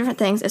different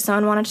things. If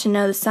someone wanted to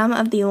know the sum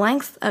of the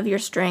length of your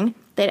string,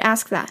 they'd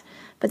ask that.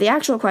 But the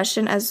actual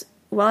question, as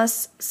well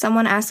as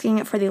someone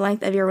asking for the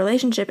length of your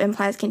relationship,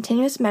 implies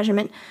continuous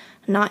measurement,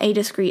 not a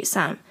discrete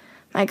sum.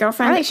 I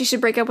think she should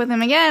break up with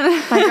him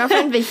again. My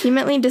girlfriend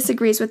vehemently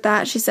disagrees with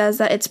that. She says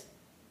that it's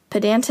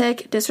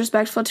pedantic,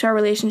 disrespectful to our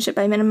relationship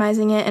by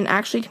minimizing it, and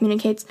actually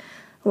communicates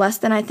less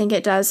than I think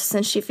it does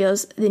since she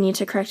feels the need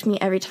to correct me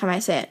every time I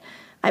say it.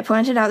 I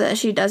pointed out that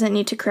she doesn't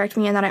need to correct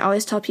me and that I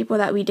always tell people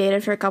that we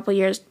dated for a couple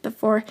years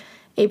before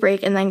a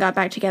break and then got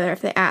back together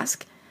if they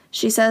ask.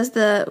 She says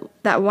that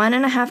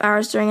 1.5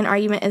 hours during an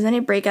argument isn't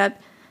a breakup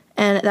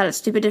and that it's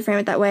stupid to frame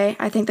it that way.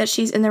 I think that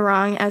she's in the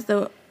wrong as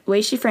the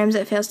way she frames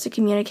it fails to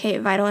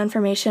communicate vital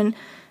information,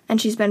 and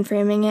she's been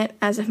framing it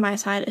as if my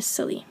side is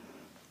silly.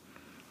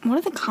 What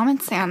do the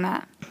comments say on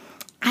that?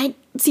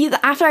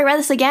 After I read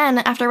this again,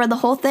 after I read the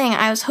whole thing,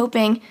 I was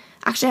hoping,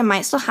 actually I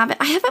might still have it.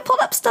 I have it pulled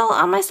up still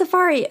on my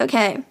Safari.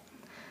 Okay.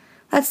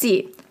 Let's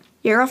see.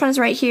 Your girlfriend's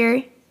right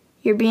here.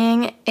 You're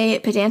being a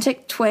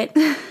pedantic twit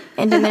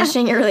and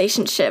diminishing your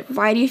relationship.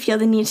 Why do you feel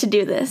the need to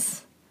do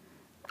this?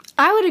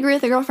 I would agree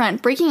with the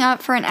girlfriend. Breaking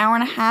up for an hour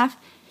and a half.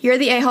 You're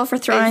the a-hole for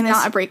throwing this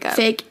not a breakup.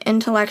 Fake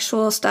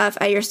intellectual stuff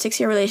at your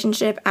 6-year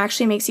relationship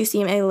actually makes you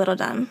seem a little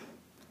dumb.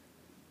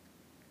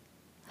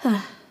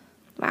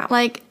 Wow.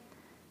 Like,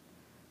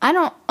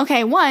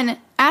 one,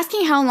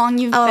 asking how long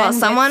you've been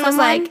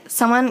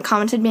someone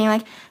commented being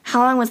like, how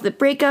long was the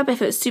breakup?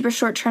 If it was super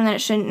short term, then it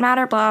shouldn't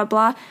matter, blah,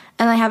 blah, blah.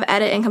 And they have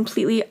edit in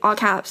completely all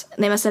caps.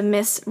 They must have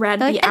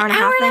misread the hour and a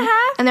half thing.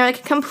 And they're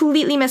like,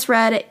 completely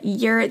misread,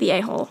 you're the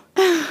a-hole.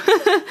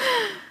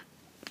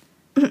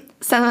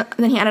 So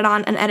then he added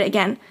on and edit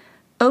again.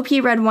 OP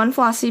read one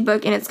philosophy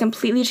book and it's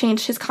completely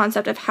changed his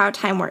concept of how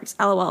time works.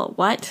 LOL,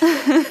 what?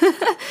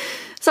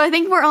 So I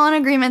think we're all in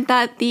agreement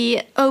that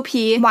the OP...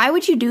 Why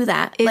would you do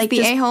that? Is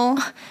the a-hole.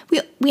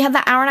 We had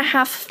the hour and a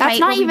half fight. That's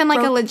not even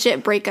like a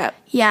legit breakup.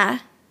 Yeah.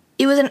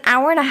 It was an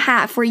hour and a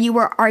half where you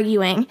were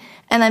arguing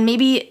and then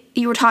maybe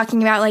you were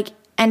talking about like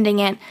ending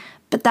it.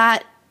 But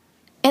that...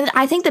 And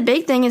I think the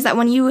big thing is that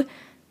when you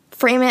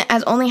frame it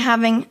as only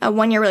having a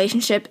 1-year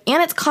relationship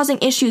and it's causing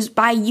issues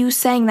by you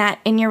saying that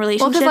in your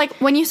relationship. Well, because like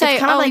when you say,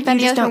 we've been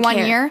together for 1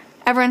 year,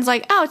 everyone's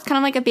like, it's kind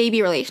of like a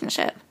baby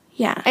relationship.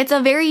 Yeah. It's a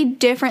very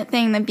different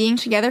thing than being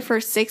together for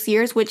 6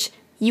 years, which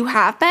you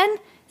have been.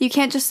 You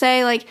can't just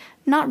say, like,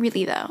 not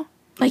really, though.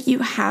 Like, you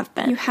have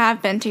been. You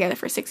have been together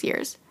for 6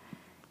 years.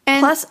 And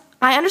plus,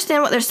 I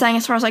understand what they're saying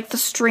as far as, like, the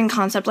string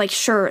concept. Like,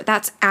 sure,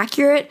 that's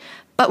accurate.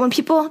 But when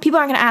people aren't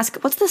going to ask,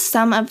 what's the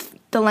sum of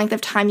the length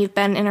of time you've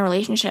been in a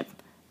relationship?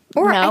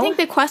 Or I think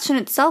the question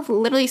itself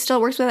literally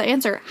still works with that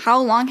answer. How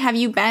long have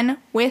you been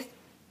with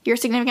your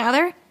significant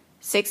other?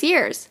 6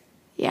 years.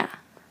 Yeah.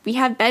 We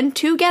have been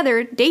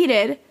together,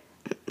 dated,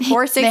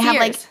 for 6 years.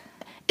 Have,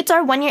 it's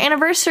our 1-year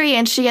anniversary,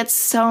 and she gets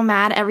so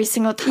mad every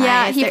single time.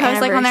 Yeah, he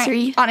posts, like, on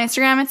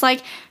Instagram, it's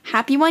like,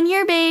 happy 1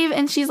 year, babe.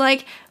 And she's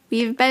like,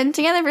 we've been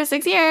together for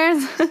 6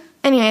 years.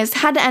 Anyways,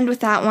 had to end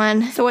with that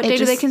one. So what day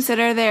do they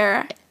consider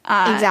their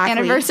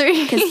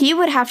anniversary? Because he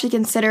would have to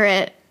consider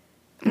it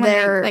when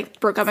they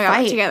broke up and got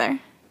back together.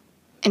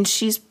 And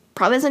she's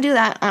probably doesn't do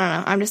that. I don't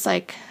know. I'm just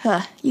like,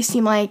 you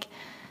seem like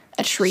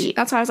a treat.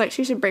 That's why I was like,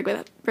 she should break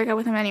up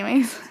with him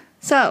anyways.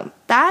 So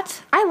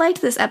I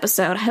liked this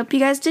episode. I hope you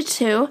guys did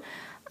too.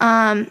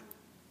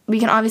 We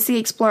can obviously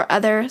explore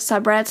other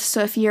subreddits.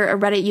 So if you're a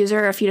Reddit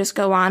user or if you just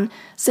go on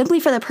simply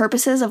for the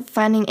purposes of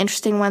finding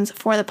interesting ones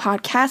for the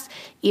podcast,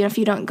 even if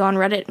you don't go on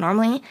Reddit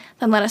normally,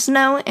 then let us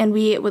know. And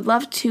we would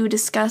love to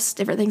discuss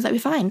different things that we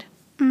find.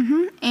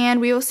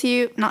 And we will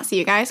we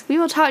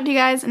will talk to you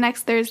guys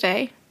next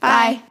Thursday.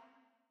 Bye.